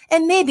relationships.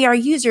 And maybe our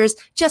users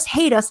just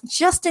hate us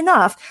just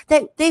enough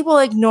that they will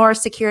ignore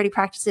security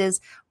practices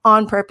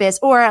on purpose,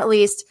 or at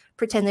least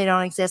pretend they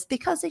don't exist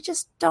because they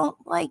just don't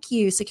like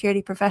you,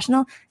 security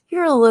professional.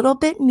 You're a little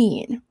bit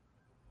mean.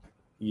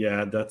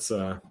 Yeah, that's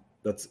a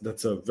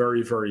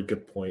very, very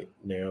good point,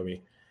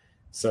 Naomi.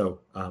 So,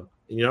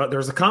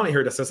 there's a comment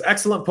here that says,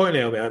 excellent point,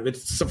 Naomi.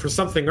 It's for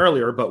something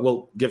earlier, but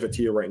we'll give it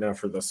to you right now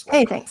for this one.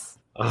 Hey, thanks.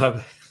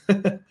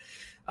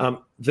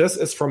 This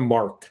is from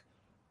Mark.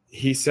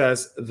 He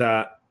says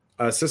that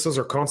CISOs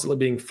are constantly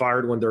being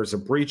fired when there's a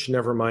breach,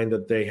 never mind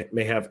that they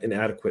may have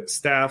inadequate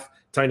staff,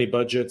 tiny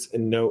budgets,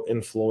 and no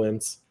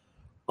influence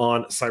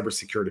on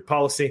cybersecurity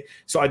policy.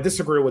 So I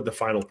disagree with the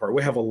final part.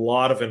 We have a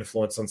lot of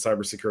influence on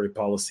cybersecurity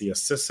policy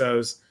as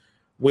CISOs.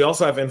 We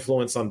also have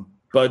influence on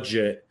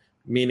budget,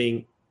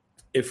 meaning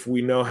if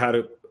we know how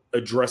to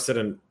address it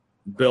and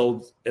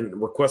build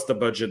and request a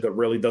budget that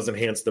really does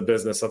enhance the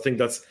business. I think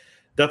that's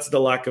the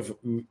lack of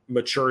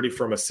maturity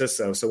from a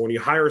CISO. So when you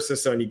hire a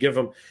CISO and you give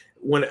them,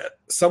 when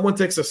someone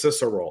takes a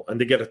CISO role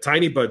and they get a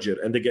tiny budget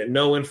and they get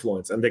no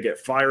influence and they get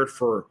fired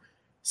for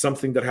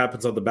something that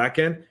happens on the back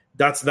end,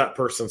 that's that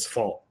person's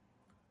fault.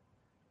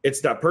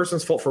 It's that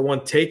person's fault for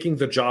one, taking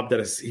the job that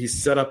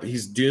he's set up,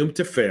 he's doomed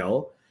to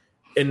fail.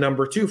 And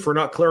number two, for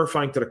not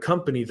clarifying to the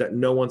company that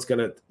no one's going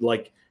to,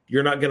 like,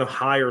 you're not going to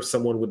hire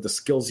someone with the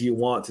skills you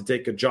want to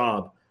take a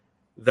job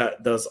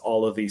that does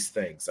all of these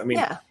things. I mean,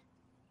 yeah.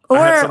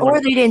 Or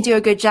they didn't do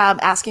a good job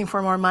asking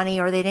for more money,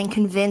 or they didn't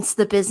convince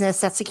the business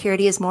that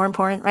security is more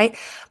important, right?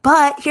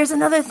 But here's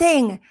another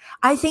thing.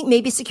 I think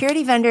maybe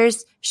security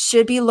vendors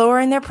should be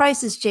lowering their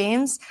prices,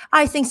 James.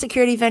 I think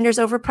security vendors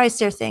overprice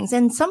their things.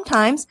 And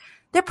sometimes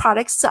their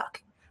products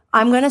suck.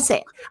 I'm going to say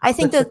it. I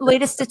think the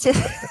latest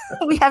statistic,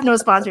 we have no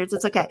sponsors.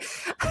 It's okay.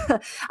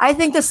 I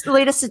think this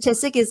latest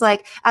statistic is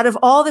like, out of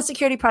all the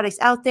security products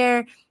out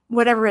there,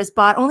 whatever is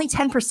bought, only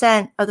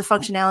 10% of the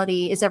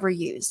functionality is ever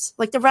used.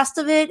 Like the rest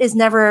of it is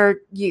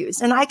never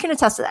used. And I can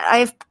attest to that.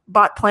 I've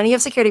bought plenty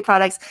of security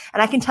products,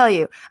 and I can tell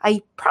you,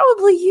 I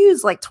probably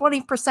use like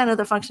 20% of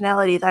the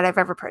functionality that I've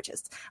ever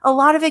purchased. A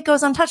lot of it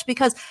goes untouched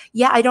because,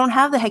 I don't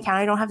have the headcount.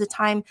 I don't have the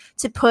time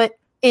to put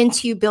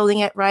into building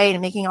it right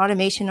and making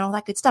automation and all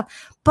that good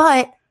stuff.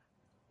 But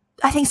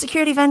I think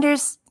security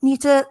vendors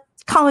need to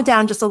calm it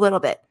down just a little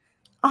bit.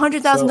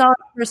 $100,000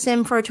 for a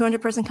SIM for a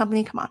 200-person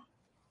company. Come on.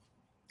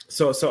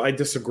 So I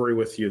disagree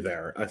with you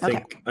there. I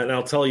think, and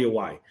I'll tell you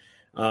why.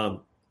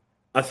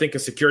 I think a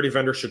security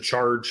vendor should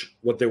charge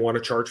what they want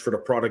to charge for the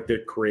product they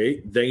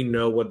create. They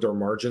know what their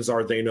margins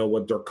are. They know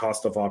what their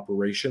cost of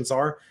operations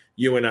are.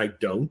 You and I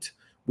don't.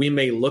 We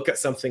may look at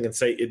something and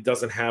say it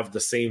doesn't have the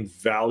same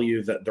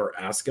value that they're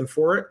asking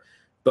for it,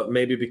 but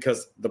maybe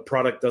because the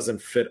product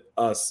doesn't fit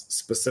us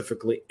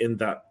specifically in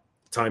that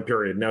time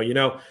period.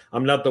 Now,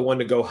 I'm not the one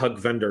to go hug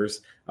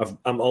vendors.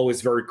 I'm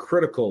always very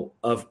critical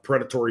of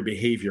predatory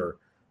behavior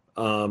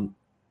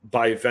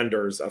by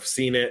vendors. I've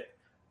seen it.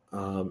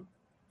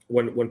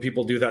 When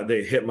people do that,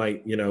 they hit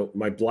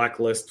my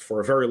blacklist for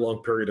a very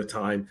long period of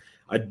time.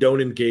 I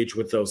don't engage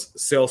with those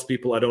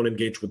salespeople. I don't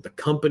engage with the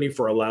company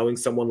for allowing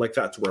someone like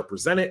that to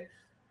represent it.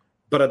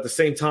 But at the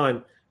same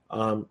time,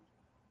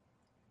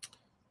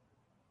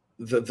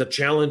 the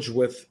challenge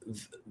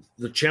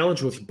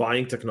with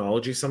buying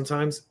technology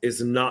sometimes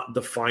is not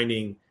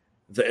defining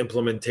the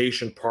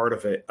implementation part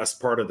of it as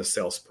part of the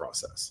sales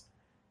process.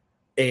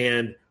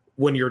 And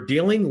when you're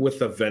dealing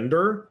with a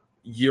vendor,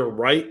 you're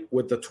right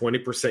with the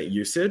 20%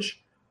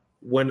 usage.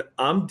 When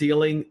I'm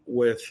dealing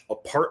with a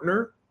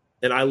partner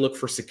and I look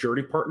for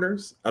security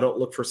partners, I don't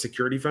look for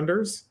security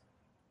vendors,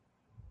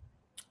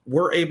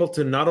 we're able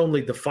to not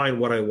only define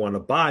what I want to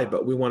buy,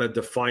 but we want to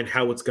define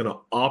how it's going to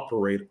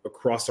operate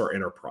across our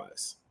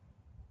enterprise.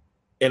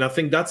 And I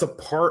think that's a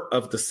part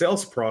of the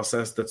sales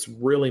process that's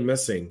really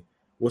missing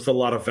with a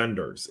lot of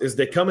vendors, is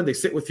they come and they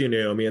sit with you,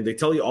 Naomi, and they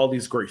tell you all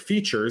these great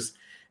features,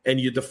 and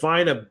you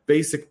define a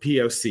basic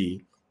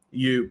POC,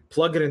 you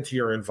plug it into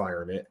your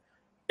environment,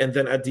 and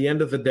then at the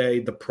end of the day,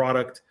 the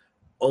product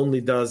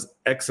only does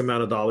X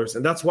amount of dollars.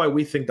 And that's why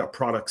we think that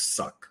products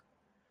suck.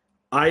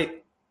 I,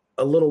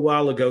 a little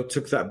while ago,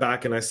 took that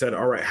back and I said,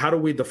 all right, how do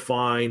we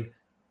define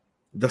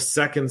the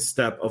second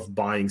step of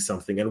buying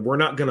something? And we're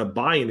not going to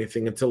buy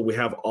anything until we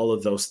have all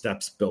of those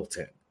steps built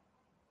in.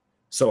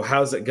 So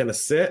how's it going to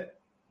sit?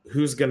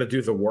 Who's going to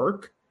do the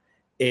work?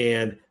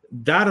 And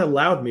that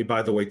allowed me,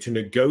 by the way, to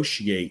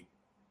negotiate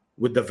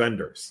with the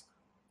vendors.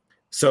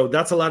 So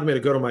that's allowed me to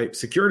go to my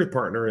security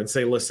partner and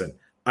say, listen,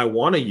 I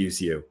want to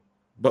use you,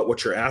 but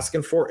what you're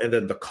asking for, and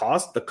then the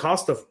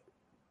cost of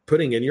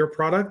putting in your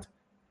product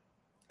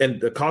and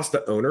the cost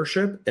of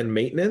ownership and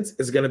maintenance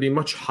is going to be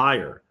much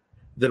higher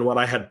than what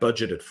I had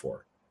budgeted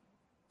for.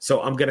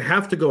 So I'm going to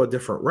have to go a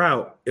different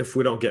route if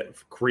we don't get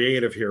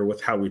creative here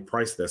with how we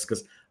price this,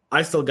 because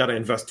I still got to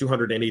invest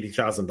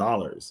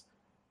 $280,000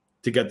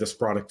 to get this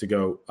product to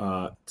go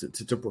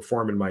to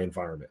perform in my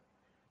environment.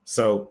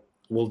 So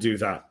we'll do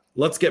that.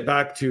 Let's get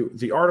back to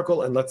the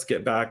article and let's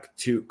get back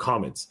to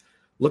comments.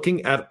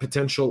 Looking at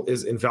potential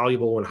is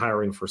invaluable when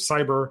hiring for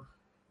cyber.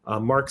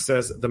 Mark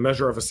says the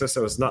measure of a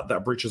CISO is not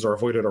that breaches are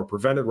avoided or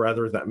prevented,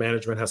 rather that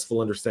management has full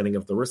understanding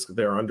of the risk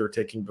they are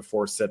undertaking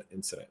before said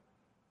incident.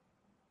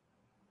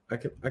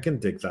 I can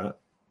dig that,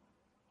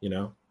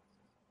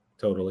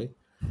 totally.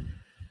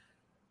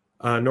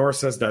 Nora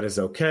says that is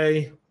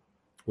okay.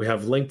 We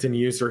have LinkedIn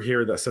user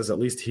here that says at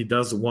least he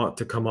does want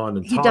to come on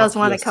and talk. He does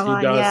want to come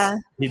on, yeah.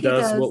 He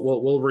does.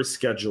 We'll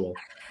reschedule.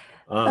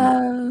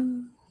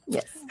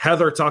 Yes.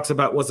 Heather talks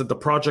about, was it the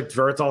Project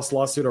Veritas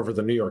lawsuit over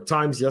the New York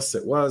Times? Yes,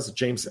 it was.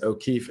 James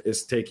O'Keefe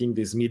is taking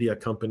these media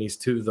companies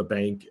to the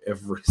bank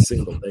every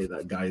single day.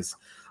 That guy's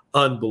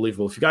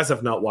unbelievable. If you guys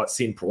have not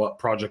seen what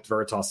Project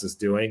Veritas is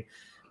doing,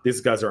 these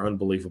guys are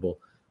unbelievable.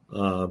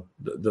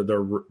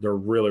 They're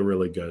really,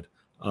 really good.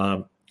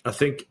 I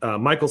think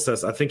Michael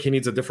says, I think he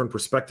needs a different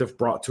perspective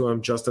brought to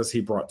him, just as he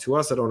brought to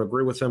us. I don't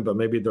agree with him, but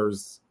maybe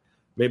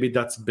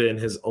that's been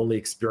his only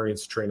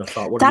experience train of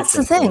thought. That's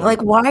the thing.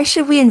 Like, why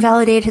should we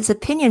invalidate his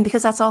opinion?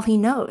 Because that's all he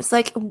knows.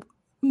 Like,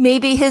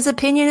 maybe his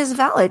opinion is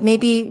valid.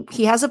 Maybe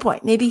he has a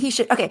point. Maybe he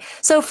should. Okay.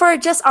 So for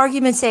just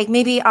argument's sake,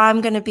 maybe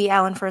I'm going to be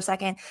Alan for a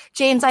second.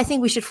 James, I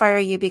think we should fire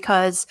you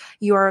because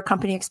your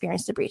company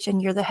experienced a breach and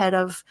you're the head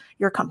of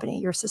your company,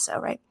 your CISO,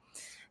 right?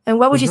 And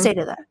what would you say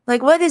to that?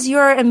 Like, what is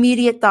your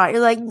immediate thought?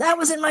 You're like, that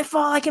wasn't my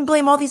fault. I can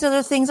blame all these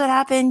other things that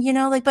happened,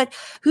 but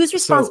whose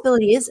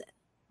responsibility is it?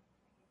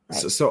 Right.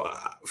 So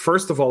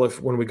first of all,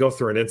 when we go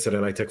through an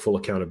incident, I take full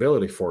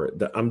accountability for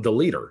it. I'm the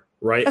leader,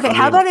 right? Okay.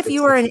 How about if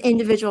you were an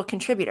individual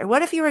contributor?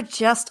 What if you were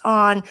just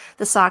on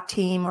the SOC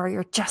team or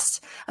you're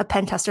just a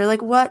pen tester?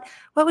 Like, what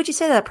would you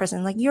say to that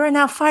person? Like, you are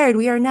now fired.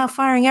 We are now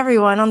firing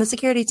everyone on the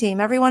security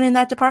team. Everyone in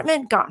that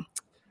department, gone.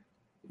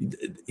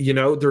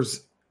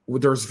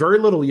 There's very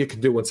little you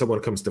can do when someone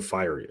comes to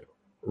fire you.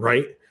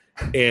 right?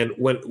 And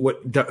when what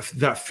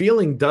that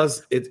feeling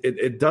does,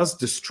 it does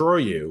destroy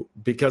you,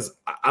 because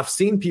I've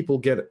seen people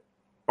get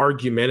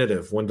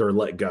argumentative when they're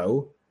let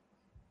go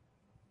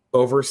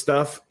over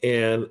stuff,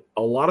 and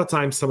a lot of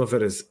times some of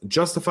it is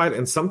justified,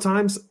 and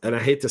sometimes, and I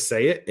hate to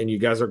say it, and you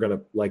guys are gonna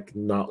like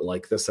not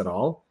like this at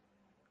all,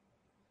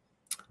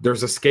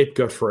 there's a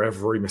scapegoat for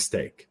every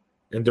mistake,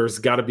 and there's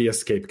got to be a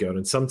scapegoat,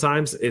 and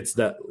sometimes it's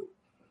that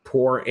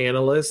poor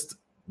analyst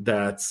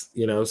that's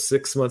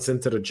 6 months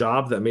into the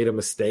job that made a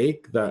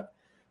mistake that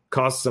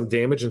caused some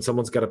damage, and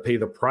someone's got to pay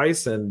the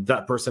price, and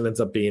that person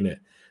ends up being it.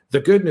 The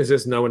good news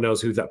is no one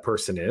knows who that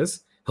person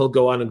is. He'll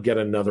go on and get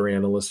another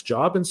analyst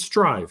job and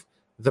strive.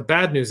 The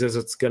bad news is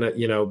it's going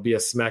to, be a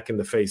smack in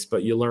the face,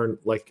 but you learn,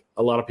 like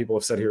a lot of people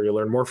have said here, you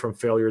learn more from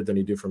failure than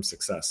you do from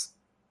success.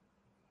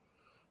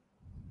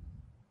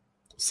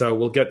 So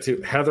we'll get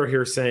to Heather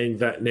here saying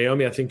that,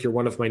 Naomi, I think you're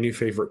one of my new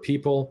favorite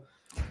people.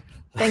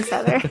 Thanks,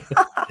 Heather.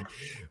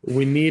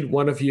 We need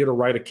one of you to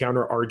write a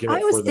counter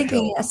argument. I was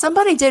thinking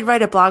somebody did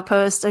write a blog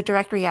post, a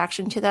direct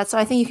reaction to that. So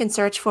I think you can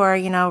search for,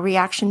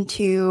 reaction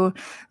to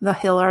the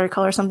Hill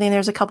article or something.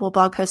 There's a couple of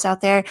blog posts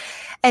out there.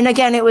 And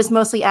again, it was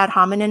mostly ad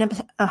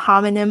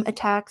hominem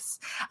attacks.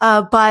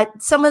 But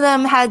some of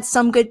them had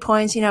some good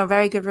points,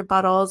 very good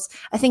rebuttals.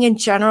 I think in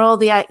general,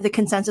 the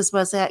consensus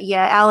was that,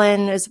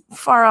 Alan is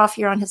far off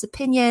here on his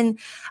opinion.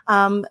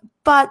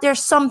 But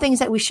there's some things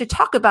that we should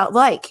talk about,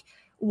 like,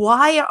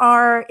 why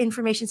are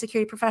information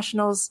security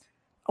professionals,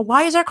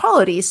 why is our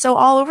quality so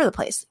all over the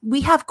place? We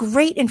have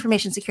great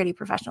information security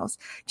professionals.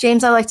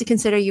 James, I like to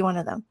consider you one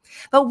of them.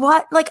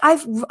 But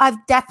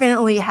I've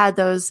definitely had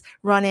those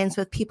run-ins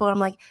with people. I'm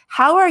like,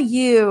 how are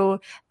you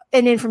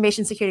an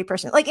information security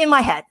person? Like in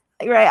my head,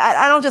 right?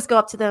 I don't just go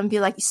up to them and be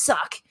like, you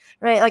suck,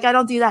 right? Like I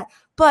don't do that.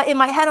 But in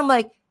my head, I'm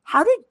like,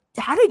 how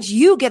did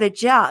you get a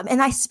job?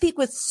 And I speak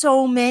with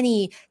so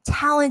many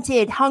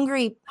talented,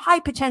 hungry,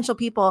 high potential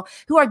people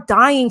who are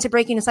dying to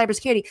break into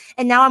cybersecurity.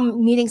 And now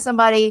I'm meeting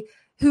somebody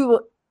who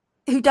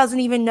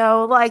doesn't even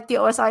know like the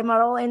OSI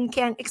model and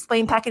can't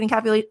explain packet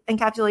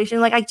encapsulation.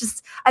 Like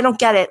I don't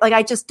get it. Like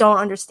I just don't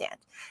understand.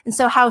 And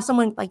so how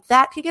someone like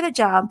that could get a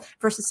job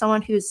versus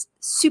someone who's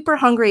super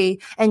hungry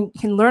and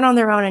can learn on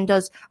their own and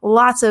does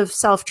lots of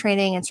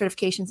self-training and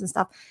certifications and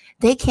stuff,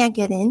 they can't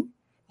get in,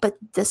 but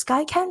this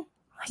guy can.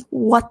 Like,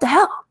 what the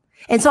hell?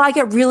 And so I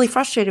get really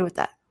frustrated with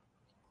that.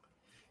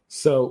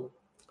 So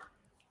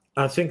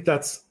I think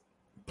that's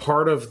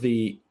part of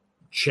the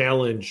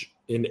challenge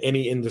in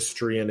any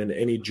industry and in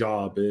any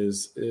job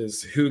is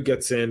who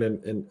gets in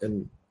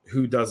and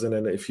who doesn't.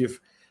 And if you've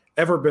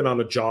ever been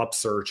on a job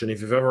search and if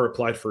you've ever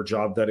applied for a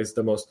job, that is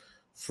the most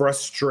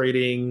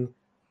frustrating,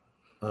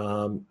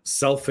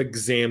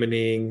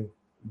 self-examining,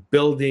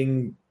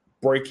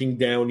 breaking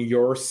down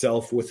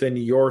yourself within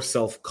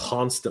yourself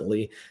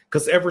constantly.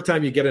 Because every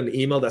time you get an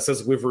email that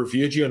says we've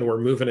reviewed you and we're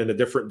moving in a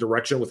different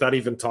direction without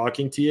even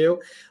talking to you,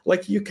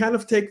 like you kind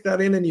of take that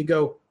in and you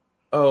go,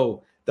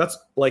 oh, that's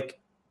like,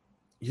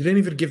 you didn't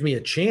even give me a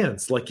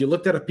chance. Like you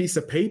looked at a piece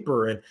of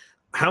paper and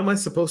how am I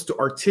supposed to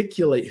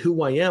articulate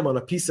who I am on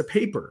a piece of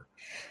paper?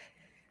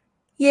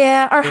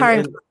 Yeah, our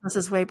hiring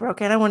process is way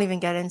broken. I won't even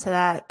get into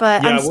that.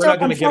 But yeah, we're not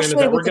going to get into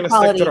that. We're going to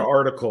stick to the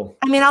article.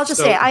 I mean, I'll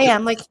just say I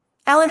am like,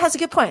 Alan has a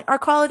good point. Our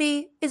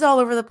quality is all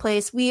over the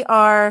place.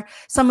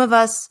 Some of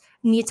us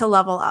need to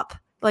level up.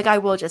 Like I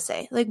will just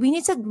say, like we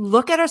need to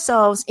look at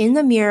ourselves in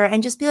the mirror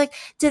and just be like,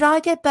 did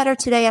I get better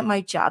today at my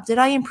job? Did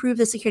I improve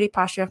the security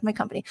posture of my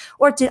company?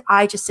 Or did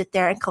I just sit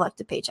there and collect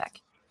a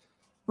paycheck?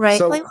 Right?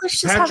 So like let's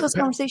just have those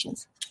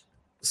conversations.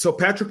 So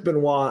Patrick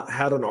Benoit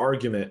had an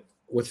argument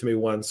with me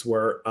once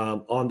where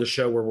on the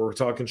show where we were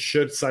talking,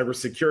 should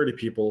cybersecurity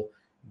people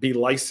be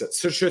licensed?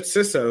 So should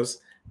CISOs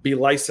be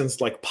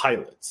licensed like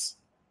pilots?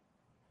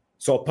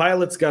 So a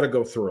pilot's got to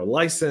go through a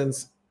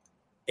license,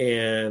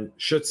 and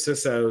should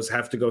CISOs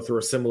have to go through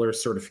a similar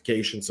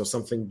certification, so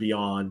something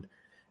beyond,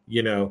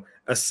 a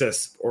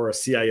CISP or a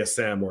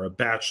CISM or a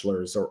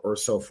bachelor's or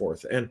so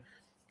forth. And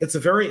it's a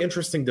very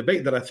interesting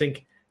debate that I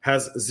think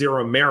has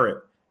zero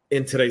merit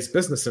in today's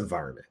business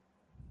environment,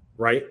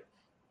 right?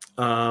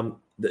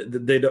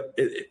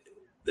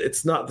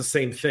 It's not the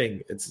same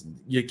thing.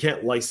 You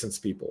can't license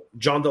people.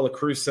 John De La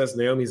Cruz says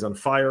Naomi's on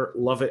fire.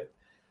 Love it.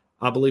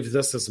 I believe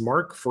this is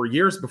Mark. For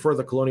years before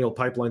the Colonial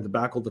Pipeline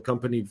debacle, the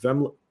company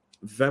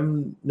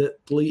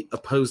vehemently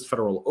opposed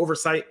federal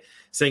oversight,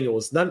 saying it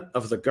was none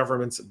of the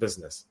government's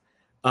business.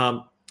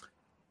 I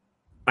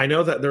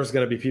know that there's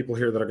going to be people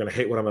here that are going to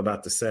hate what I'm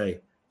about to say.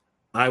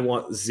 I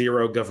want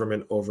zero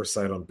government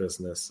oversight on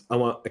business. I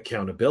want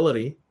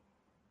accountability.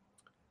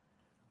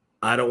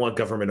 I don't want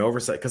government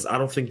oversight because I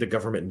don't think the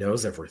government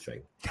knows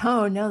everything.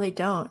 Oh, no, they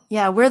don't.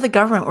 Yeah, we're the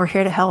government. We're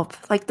here to help.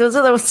 Like those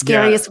are the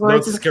scariest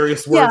words. Those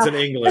scariest words in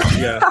English.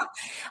 Yeah.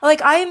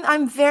 Like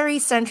I'm very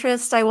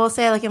centrist, I will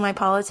say, like in my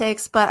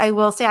politics, but I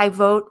will say I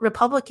vote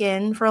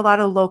Republican for a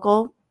lot of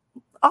local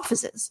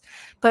offices.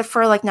 But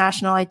for like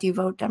national, I do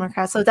vote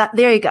Democrat. So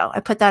there you go. I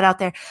put that out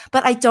there.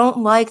 But I don't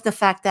like the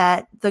fact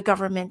that the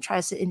government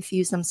tries to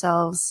infuse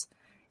themselves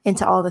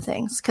into all the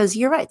things because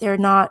you're right. They're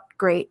not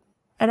great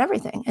at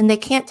everything. And they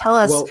can't tell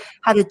us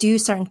how to do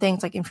certain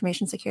things like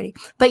information security.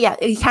 But yeah,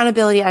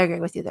 accountability, I agree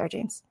with you there,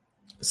 James.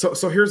 So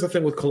here's the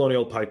thing with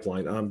Colonial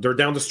Pipeline. They're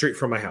down the street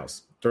from my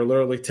house. They're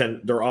literally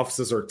their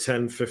offices are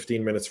 10,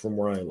 15 minutes from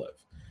where I live.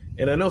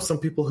 And I know some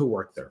people who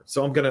work there.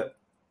 So I'm going to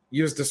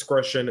use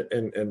discretion,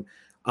 and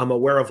I'm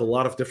aware of a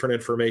lot of different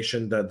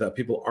information that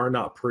people are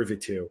not privy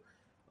to.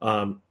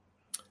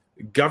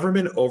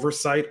 Government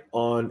oversight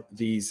on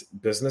these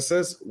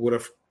businesses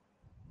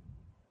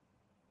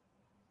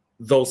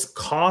those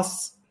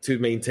costs to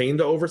maintain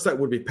the oversight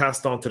would be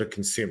passed on to the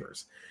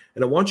consumers.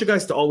 And I want you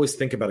guys to always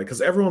think about it,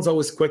 because everyone's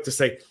always quick to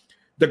say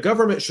the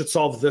government should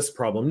solve this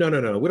problem.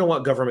 No. We don't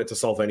want government to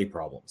solve any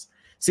problems.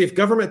 See, if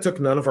government took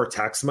none of our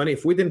tax money,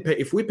 if we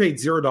paid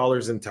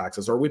 $0 in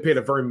taxes, or we paid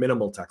a very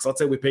minimal tax, let's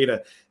say we paid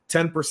a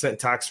 10%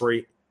 tax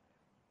rate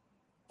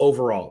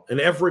overall, and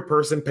every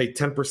person paid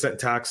 10%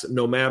 tax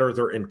no matter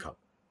their income,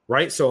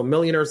 right? So a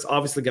millionaire is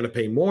obviously going to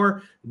pay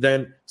more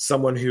than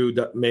someone who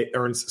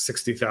earns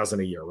 $60,000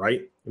 a year,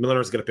 right? A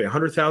millionaire is going to pay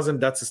 $100,000.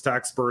 That's his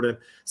tax burden.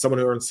 Someone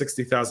who earns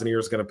 $60,000 a year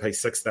is going to pay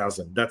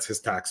 $6,000. That's his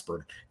tax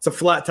burden. It's a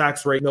flat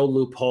tax rate, no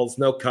loopholes,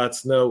 no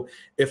cuts, no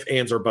ifs,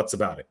 ands, or buts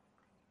about it.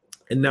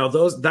 And now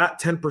that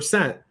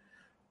 10%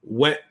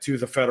 went to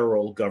the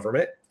federal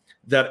government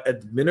that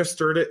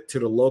administered it to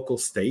the local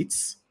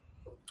states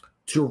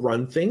to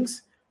run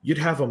things. You'd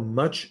have a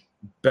much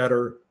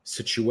better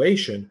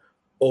situation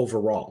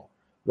overall,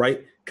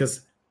 right?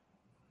 Because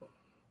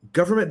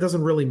government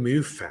doesn't really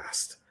move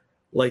fast.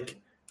 Like,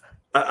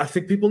 I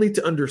think people need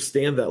to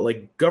understand that,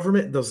 like,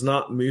 government does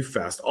not move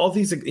fast. All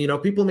these,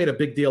 people made a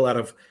big deal out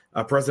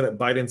of President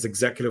Biden's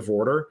executive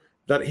order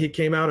that he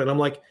came out. And I'm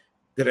like,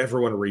 did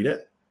everyone read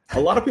it? A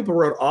lot of people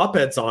wrote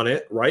op-eds on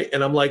it, right?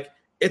 And I'm like,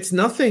 it's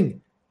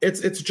nothing.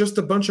 It's just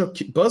a bunch of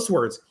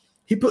buzzwords.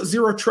 He put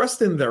zero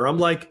trust in there. I'm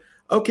like,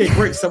 okay,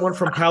 great. Someone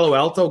from Palo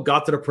Alto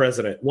got to the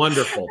president.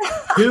 Wonderful.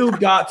 Who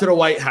got to the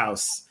White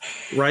House,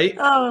 right?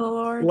 Oh,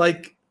 Lord.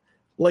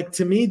 Like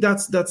to me,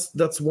 that's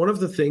one of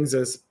the things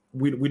is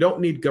we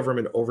don't need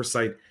government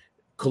oversight.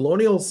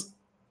 Colonials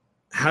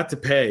had to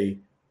pay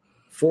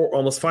for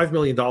almost $5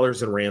 million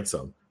in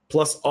ransom,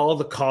 plus all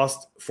the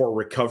cost for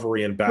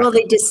recovery and backup. Well,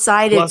 they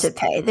decided to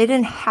pay. They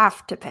didn't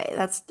have to pay.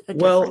 That's a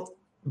difference.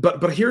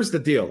 But here's the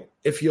deal.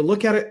 If you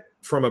look at it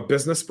from a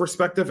business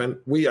perspective, and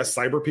we as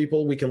cyber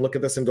people, we can look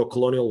at this and go,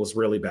 Colonial was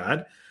really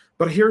bad.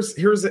 But here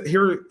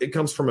it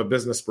comes from a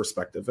business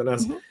perspective. And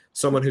as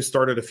someone who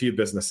started a few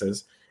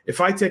businesses,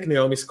 if I take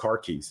Naomi's car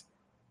keys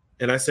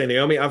and I say,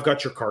 Naomi, I've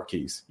got your car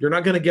keys, you're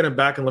not going to get them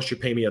back unless you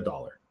pay me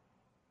 $1.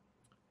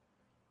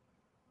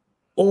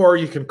 Or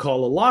you can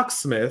call a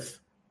locksmith,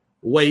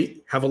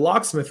 wait, have a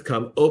locksmith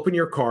come, open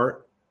your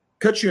car,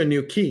 cut you a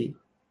new key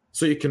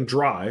so you can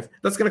drive.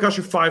 That's going to cost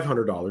you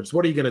 $500.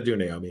 What are you going to do,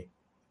 Naomi?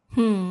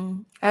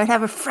 I would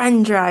have a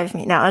friend drive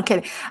me. No, I'm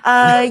kidding.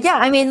 Yeah,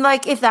 I mean,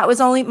 like, if that was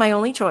my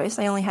only choice,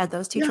 I only had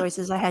those two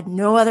choices. I had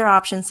no other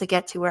options to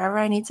get to wherever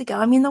I need to go.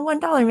 I mean, the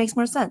 $1 makes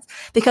more sense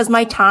because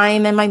my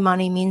time and my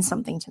money means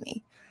something to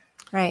me.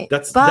 Right.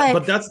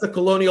 But that's the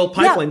Colonial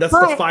Pipeline. That's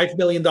the $5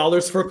 million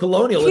for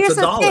Colonial. It's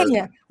 $1.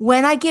 Thing.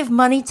 When I give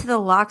money to the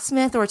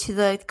locksmith or to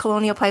the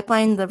Colonial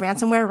Pipeline, the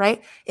ransomware,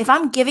 right? If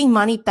I'm giving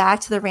money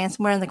back to the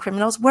ransomware and the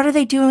criminals, what are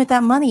they doing with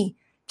that money,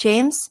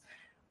 James?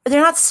 They're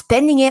not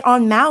spending it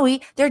on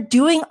Maui. They're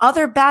doing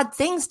other bad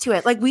things to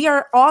it. Like, we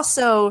are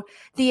also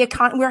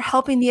we're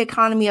helping the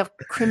economy of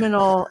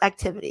criminal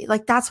activity.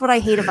 Like, that's what I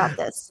hate about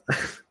this.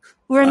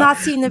 We're not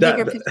seeing the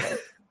bigger picture.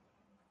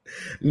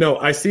 No,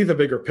 I see the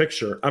bigger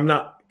picture. I'm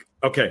not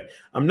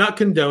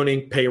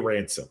condoning pay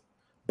ransom,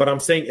 but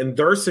I'm saying in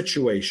their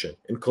situation,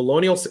 in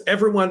Colonial,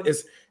 everyone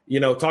is,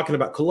 talking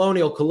about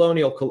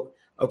Colonial.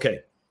 Okay,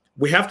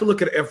 we have to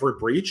look at every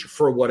breach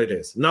for what it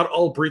is. Not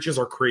all breaches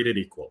are created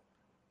equal.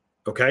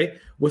 Okay,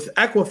 with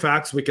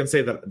Equifax, we can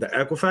say that the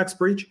Equifax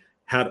breach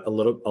had a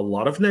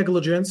lot of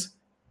negligence.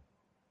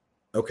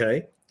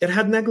 Okay, it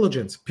had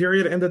negligence,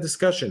 period, end of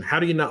discussion. How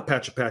do you not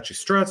patch Apache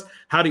Struts?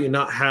 How do you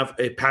not have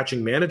a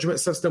patching management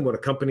system with a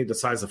company the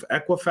size of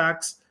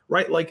Equifax,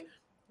 right? Like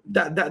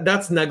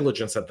that's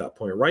negligence at that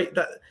point, right?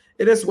 That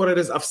it is what it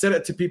is. I've said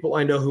it to people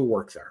I know who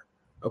work there.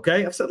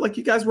 Okay, I've said, like,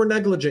 you guys were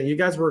negligent. You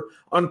guys were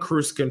on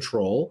cruise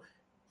control.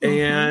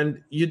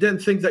 And you didn't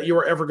think that you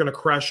were ever going to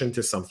crash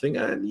into something,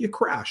 and you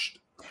crashed.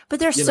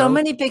 But there's so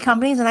many big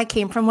companies, and I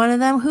came from one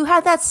of them, who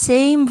had that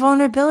same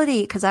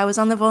vulnerability because I was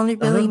on the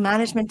vulnerability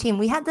management team.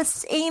 We had the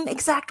same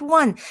exact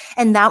one,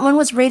 and that one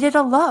was rated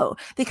a low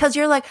because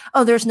you're like,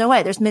 oh, there's no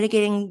way. There's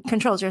mitigating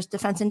controls. There's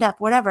defense in depth,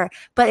 whatever.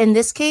 But in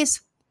this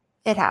case,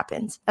 it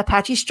happened.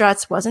 Apache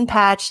Struts wasn't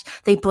patched.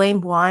 They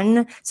blamed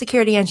one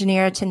security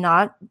engineer to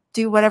not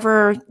do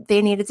whatever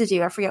they needed to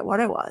do. I forget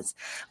what it was.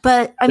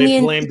 But they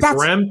blamed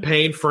Graham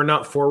Payne for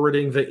not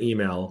forwarding the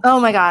email. Oh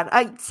my God.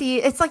 I see.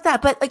 It's like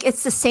that. But like,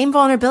 it's the same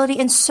vulnerability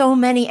in so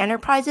many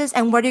enterprises.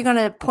 And what are you going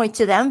to point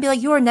to them? Be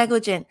like, you are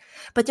negligent.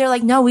 But they're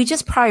like, no, we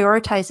just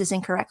prioritized this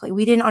incorrectly.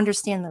 We didn't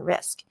understand the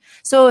risk.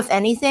 So if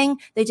anything,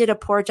 they did a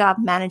poor job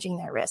managing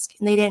their risk.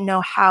 And they didn't know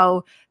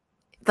how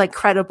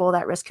credible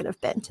that risk could have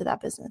been to that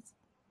business.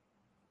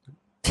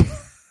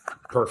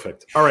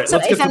 Perfect. All right. So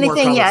let's get if to more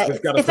anything, comments.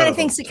 if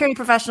anything, security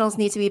professionals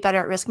need to be better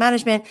at risk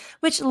management,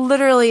 which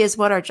literally is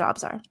what our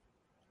jobs are.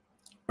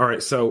 All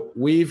right, so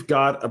we've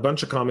got a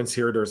bunch of comments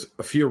here. There's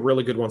a few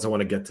really good ones. I want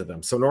to get to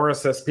them. So Nora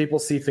says people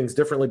see things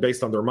differently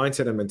based on their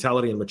mindset and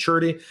mentality and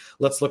maturity.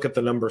 Let's look at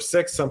the number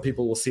 6. Some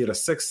people will see it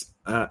as 6,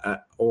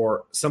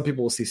 or some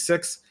people will see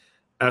 6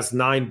 as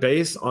 9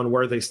 based on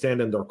where they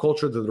stand in their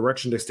culture, the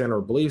direction they stand,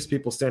 or beliefs.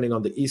 People standing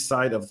on the east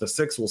side of the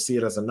 6 will see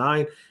it as a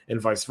 9, and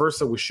vice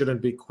versa. We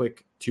shouldn't be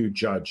quick to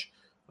judge.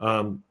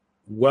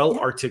 Well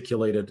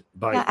articulated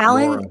by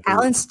Nora.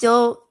 Alan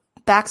still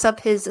backs up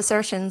his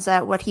assertions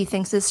that what he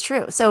thinks is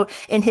true. So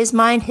in his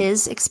mind,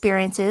 his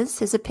experiences,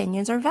 his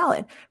opinions are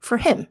valid for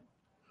him.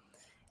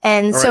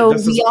 And so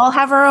we all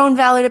have our own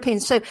valid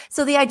opinions.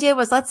 So the idea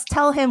was, let's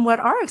tell him what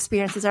our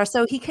experiences are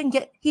so he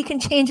can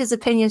change his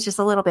opinions just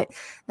a little bit.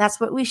 That's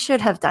what we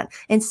should have done.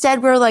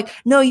 Instead, we're like,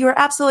 no, you're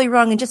absolutely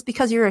wrong. And just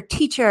because you're a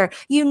teacher,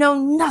 you know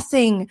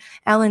nothing.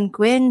 Alan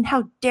Gwynn,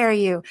 how dare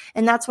you?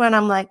 And that's when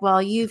I'm like,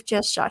 well, you've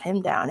just shot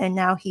him down. And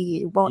now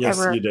he won't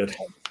ever change his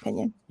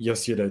opinion.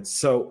 Yes, you did.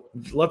 So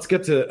let's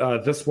get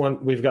to this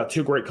one. We've got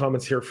 2 great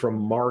comments here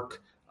from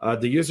Mark.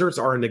 The users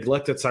are a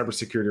neglected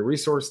cybersecurity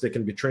resource. They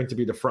can be trained to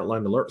be the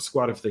frontline alert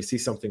squad if they see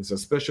something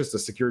suspicious. The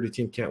security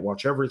team can't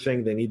watch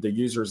everything. They need the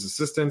user's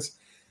assistance.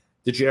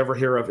 Did you ever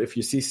hear of if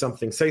you see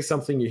something, say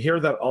something? You hear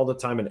that all the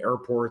time in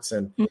airports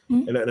and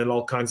in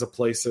all kinds of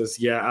places.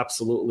 Yeah,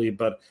 absolutely.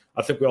 But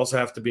I think we also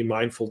have to be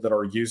mindful that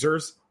our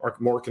users are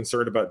more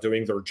concerned about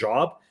doing their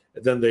job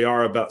than they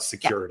are about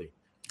security. Yeah.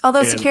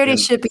 Although security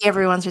should be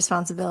everyone's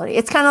responsibility.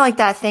 It's kind of like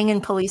that thing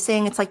in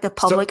policing. It's like the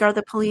public are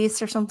the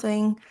police or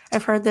something.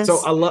 I've heard this.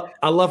 So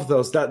I love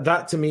those.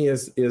 That to me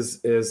is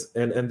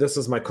and this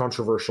is my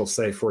controversial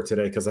say for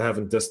today, because I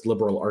haven't dissed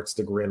liberal arts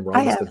degree and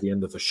wellness at the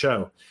end of the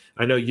show.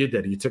 I know you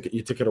did. You took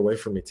it away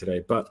from me today.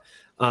 But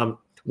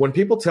when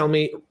people tell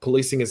me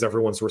policing is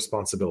everyone's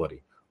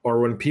responsibility, or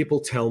when people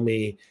tell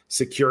me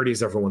security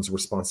is everyone's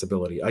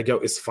responsibility, I go,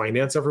 is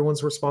finance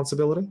everyone's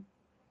responsibility?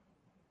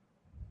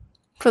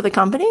 For the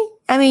company?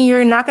 I mean,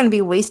 you're not going to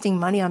be wasting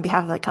money on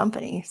behalf of the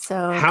company.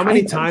 So how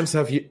many times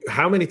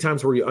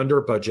were you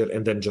under budget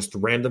and then just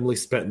randomly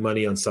spent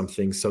money on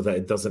something so that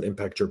it doesn't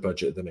impact your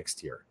budget the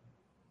next year?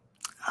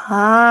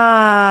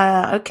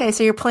 Okay.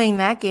 So you're playing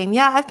that game.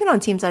 Yeah, I've been on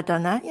teams that have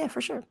done that. Yeah,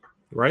 for sure.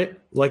 Right?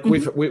 Like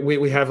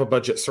we have a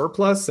budget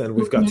surplus and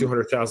we've got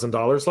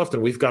 $200,000 left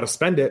and we've got to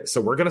spend it. So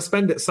we're going to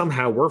spend it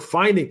somehow. We're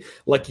finding,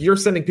 like, you're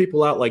sending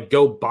people out, like,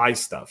 go buy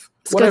stuff.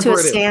 Let's go to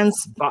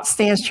a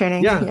stance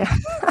training. Yeah.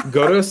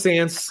 Go to a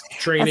stance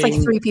training. That's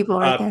like 3 people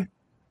right there.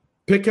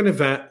 Pick an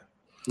event,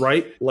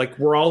 right? Like,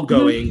 we're all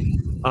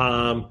going.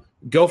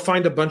 Go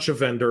find a bunch of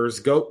vendors.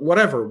 Go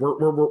whatever.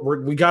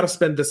 We got to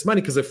spend this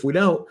money, because if we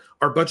don't,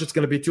 our budget's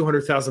going to be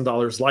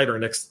 $200,000 lighter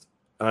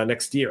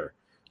next year.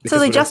 So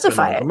they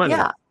justify it.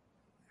 Yeah.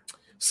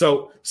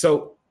 So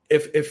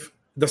if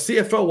the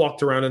CFO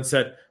walked around and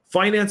said,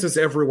 finance is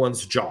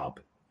everyone's job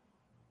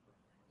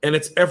and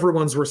it's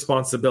everyone's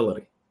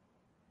responsibility,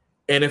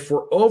 and if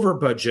we're over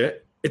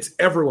budget, it's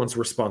everyone's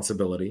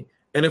responsibility,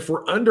 and if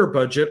we're under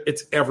budget,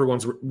 it's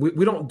everyone's.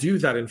 We don't do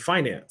that in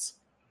finance.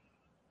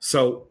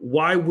 So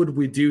why would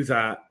we do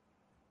that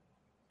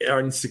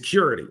in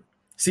security?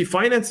 See,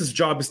 finance's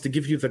job is to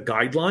give you the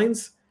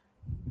guidelines,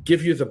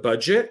 give you the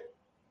budget,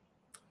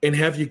 and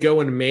have you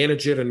go and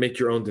manage it and make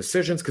your own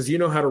decisions, because you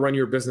know how to run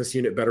your business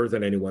unit better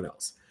than anyone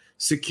else.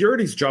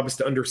 Security's job is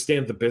to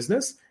understand the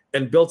business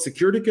and build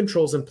security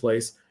controls in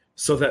place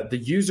so that the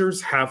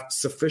users have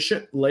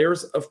sufficient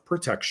layers of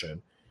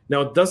protection. Now,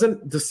 it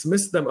doesn't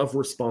dismiss them of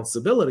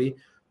responsibility,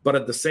 but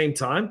at the same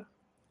time,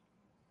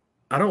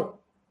 I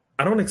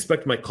don't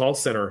expect my call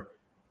center,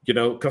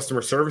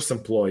 customer service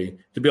employee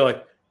to be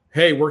like,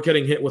 hey, we're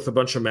getting hit with a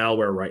bunch of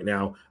malware right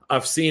now.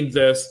 I've seen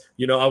this.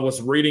 I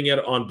was reading it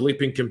on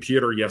Bleeping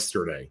Computer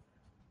yesterday.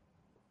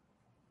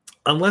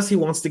 Unless he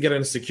wants to get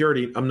into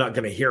security, I'm not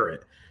going to hear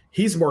it.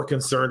 He's more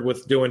concerned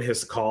with doing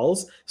his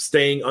calls,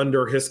 staying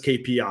under his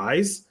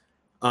KPIs,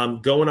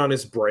 going on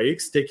his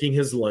breaks, taking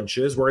his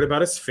lunches, worried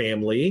about his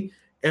family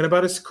and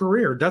about his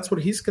career. That's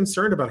what he's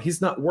concerned about.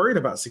 He's not worried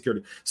about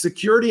security.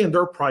 Security and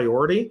their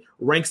priority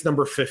ranks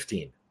number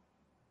 15.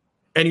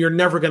 And you're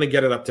never going to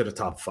get it up to the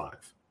top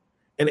 5.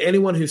 And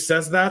anyone who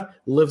says that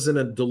lives in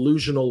a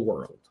delusional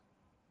world.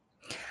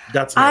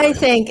 That's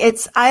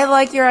I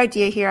like your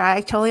idea here.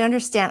 I totally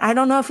understand. I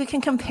don't know if we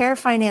can compare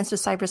finance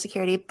with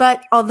cybersecurity,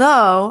 but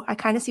although I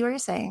kind of see what you're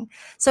saying.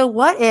 So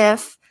what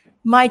if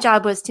my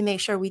job was to make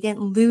sure we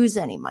didn't lose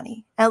any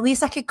money? At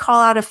least I could call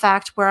out a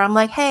fact where I'm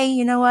like, hey,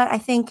 you know what? I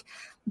think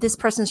this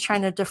person's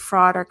trying to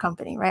defraud our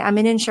company, right? I'm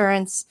in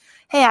insurance.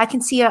 Hey, I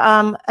can see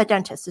a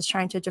dentist is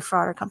trying to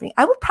defraud our company.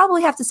 I would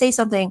probably have to say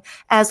something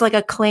as like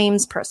a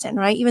claims person,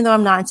 right? Even though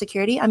I'm not in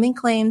security, I'm in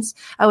claims.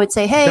 I would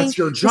say, hey, that's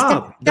your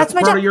job. That's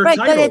my part job, of your right?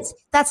 title. But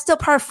that's still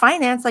part of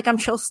finance. Like, I'm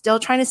still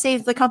trying to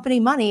save the company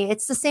money.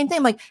 It's the same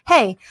thing. Like,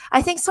 hey,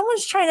 I think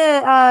someone's trying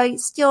to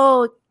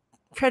steal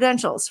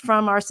credentials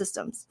from our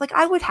systems. Like,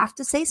 I would have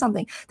to say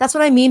something. That's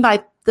what I mean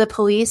by the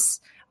police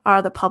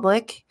are the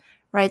public,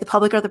 right? The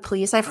public or the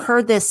police. I've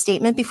heard this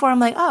statement before. I'm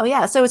like, oh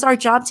yeah. So it's our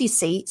job to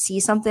see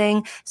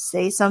something,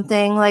 say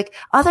something. Like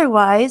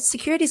otherwise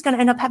security is going to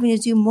end up having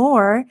to do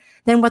more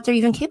than what they're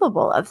even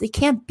capable of. They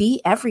can't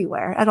be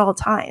everywhere at all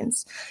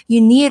times.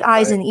 You need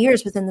eyes and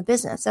ears within the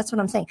business. That's what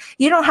I'm saying.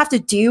 You don't have to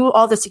do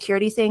all the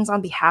security things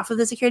on behalf of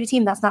the security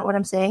team. That's not what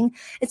I'm saying.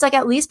 It's like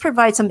at least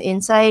provide some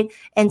insight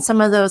and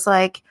some of those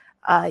like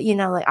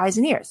eyes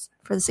and ears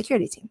for the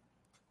security team.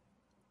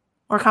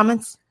 Or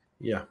comments?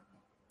 Yeah.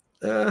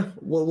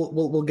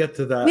 We'll get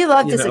to that. We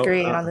love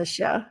disagreeing on this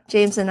show,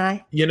 James and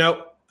I.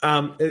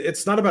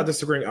 It's not about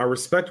disagreeing. I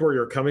respect where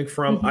you're coming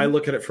from. Mm-hmm. I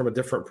look at it from a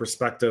different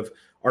perspective.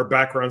 Our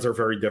backgrounds are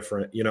very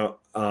different,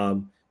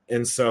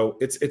 and so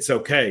it's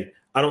okay.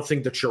 I don't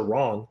think that you're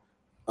wrong,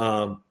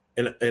 and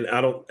I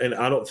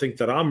don't think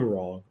that I'm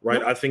wrong, right?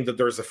 Nope. I think that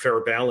there's a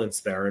fair balance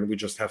there, and we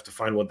just have to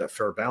find what that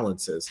fair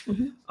balance is.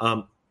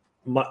 Mm-hmm.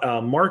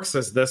 Mark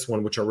says this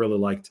one, which I really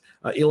liked.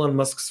 Elon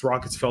Musk's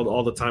rockets failed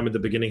all the time at the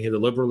beginning. He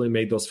deliberately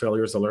made those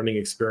failures a learning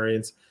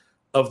experience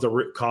of the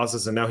root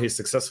causes, and now he's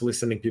successfully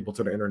sending people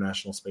to the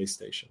International Space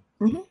Station.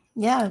 Mm-hmm.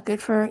 Yeah,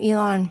 good for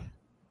Elon.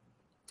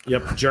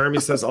 Yep.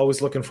 Jeremy says,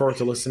 always looking forward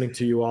to listening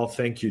to you all.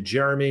 Thank you,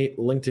 Jeremy.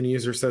 LinkedIn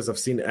user says, I've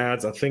seen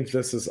ads. I think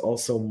this is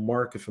also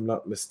Mark, if I'm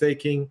not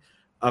mistaken.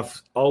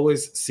 I've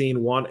always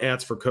seen want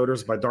ads for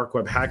coders by dark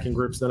web hacking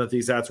groups. None of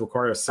these ads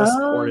require a CIS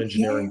or an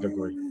engineering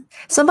degree.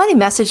 Somebody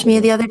messaged me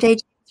the other day.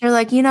 They're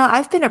like,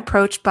 I've been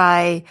approached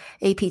by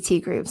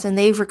APT groups and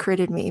they've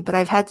recruited me, but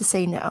I've had to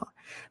say no.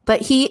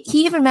 But he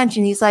even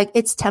mentioned, he's like,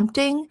 it's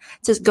tempting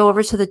to go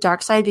over to the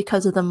dark side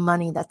because of the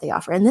money that they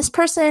offer. And this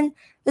person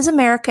is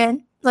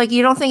American. Like,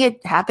 you don't think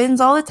it happens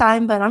all the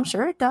time, but I'm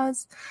sure it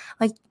does.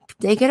 Like,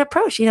 they get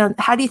approached.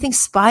 How do you think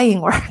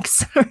spying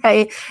works,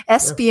 right?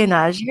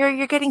 Espionage. Yeah.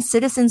 You're getting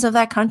citizens of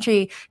that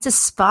country to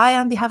spy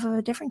on behalf of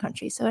a different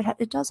country. So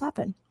it does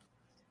happen.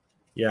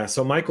 Yeah.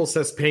 So Michael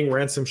says paying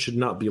ransom should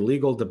not be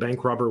legal. The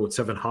bank robber with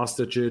 7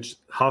 hostages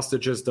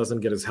doesn't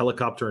get his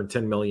helicopter and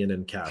 $10 million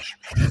in cash.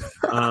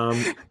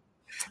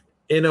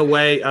 In a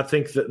way, I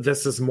think that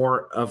this is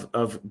more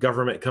of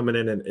government coming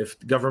in, and if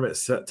government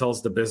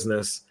tells the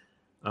business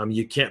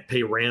you can't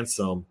pay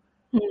ransom,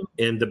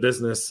 and the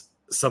business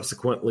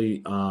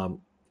subsequently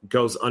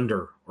goes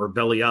under or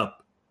belly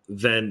up,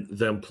 then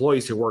the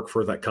employees who work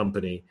for that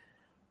company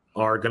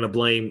are going to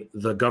blame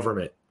the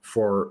government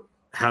for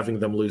having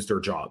them lose their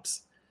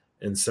jobs.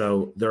 And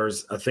so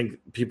I think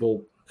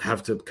people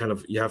have to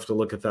you have to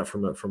look at that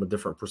from a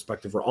different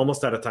perspective. We're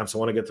almost out of time, so I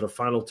want to get to the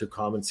final 2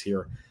 comments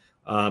here.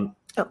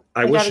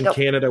 I wish in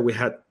Canada we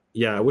had,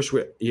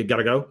 you got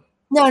to go?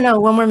 No,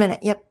 1 more minute.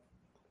 Yep.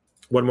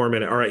 1 more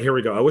minute. All right, here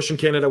we go. I wish in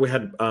Canada we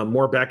had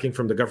more backing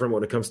from the government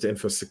when it comes to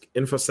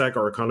InfoSec.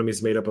 Our economy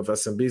is made up of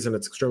SMBs, and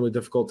it's extremely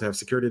difficult to have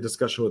security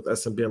discussion with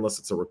SMB unless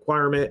it's a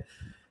requirement.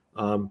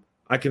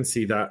 I can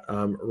see that,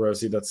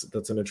 Rosie.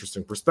 That's an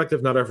interesting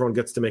perspective. Not everyone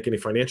gets to make any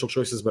financial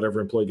choices, but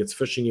every employee gets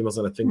phishing emails,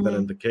 and I think that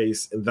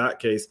in that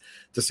case,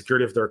 the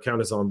security of their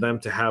account is on them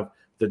to have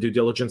the due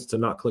diligence to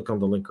not click on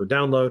the link or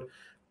download.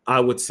 I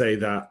would say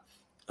that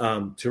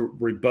to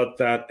rebut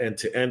that and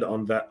to end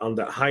on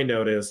that high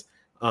note is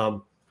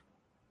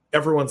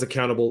everyone's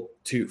accountable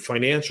to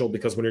financial,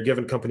 because when you're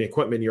given company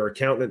equipment, you're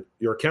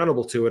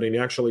accountable to it. And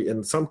you actually,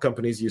 in some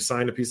companies, you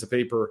sign a piece of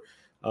paper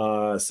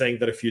saying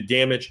that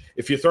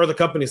if you throw the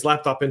company's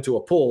laptop into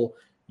a pool,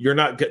 they're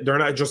not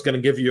just going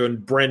to give you a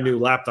brand new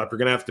laptop. You're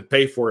going to have to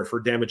pay for it for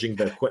damaging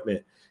the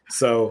equipment.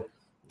 So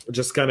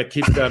just kind of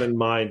keep that in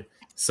mind.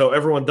 So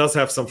everyone does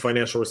have some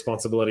financial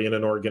responsibility in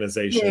an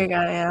organization. There you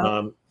go,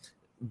 yeah.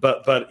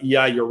 But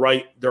yeah, you're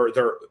right.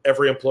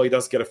 Every employee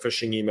does get a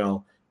phishing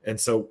email. And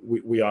so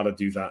we ought to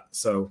do that.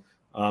 So,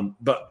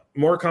 but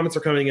more comments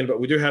are coming in, but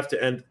we do have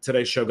to end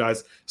today's show,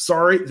 guys.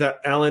 Sorry that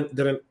Alan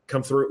didn't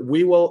come through.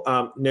 We will,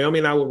 Naomi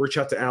and I will reach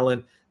out to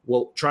Alan.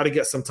 We'll try to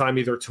get some time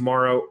either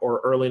tomorrow or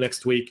early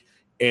next week,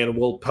 and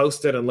we'll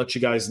post it and let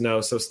you guys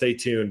know. So stay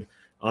tuned.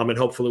 And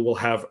hopefully we'll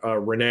have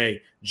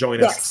Renee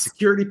join us.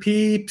 Security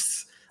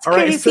peeps. All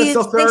right. It's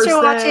Pistol Thursday. Thanks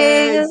for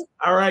watching.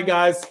 All right,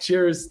 guys.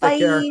 Cheers. Take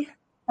care.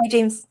 Bye,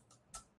 James.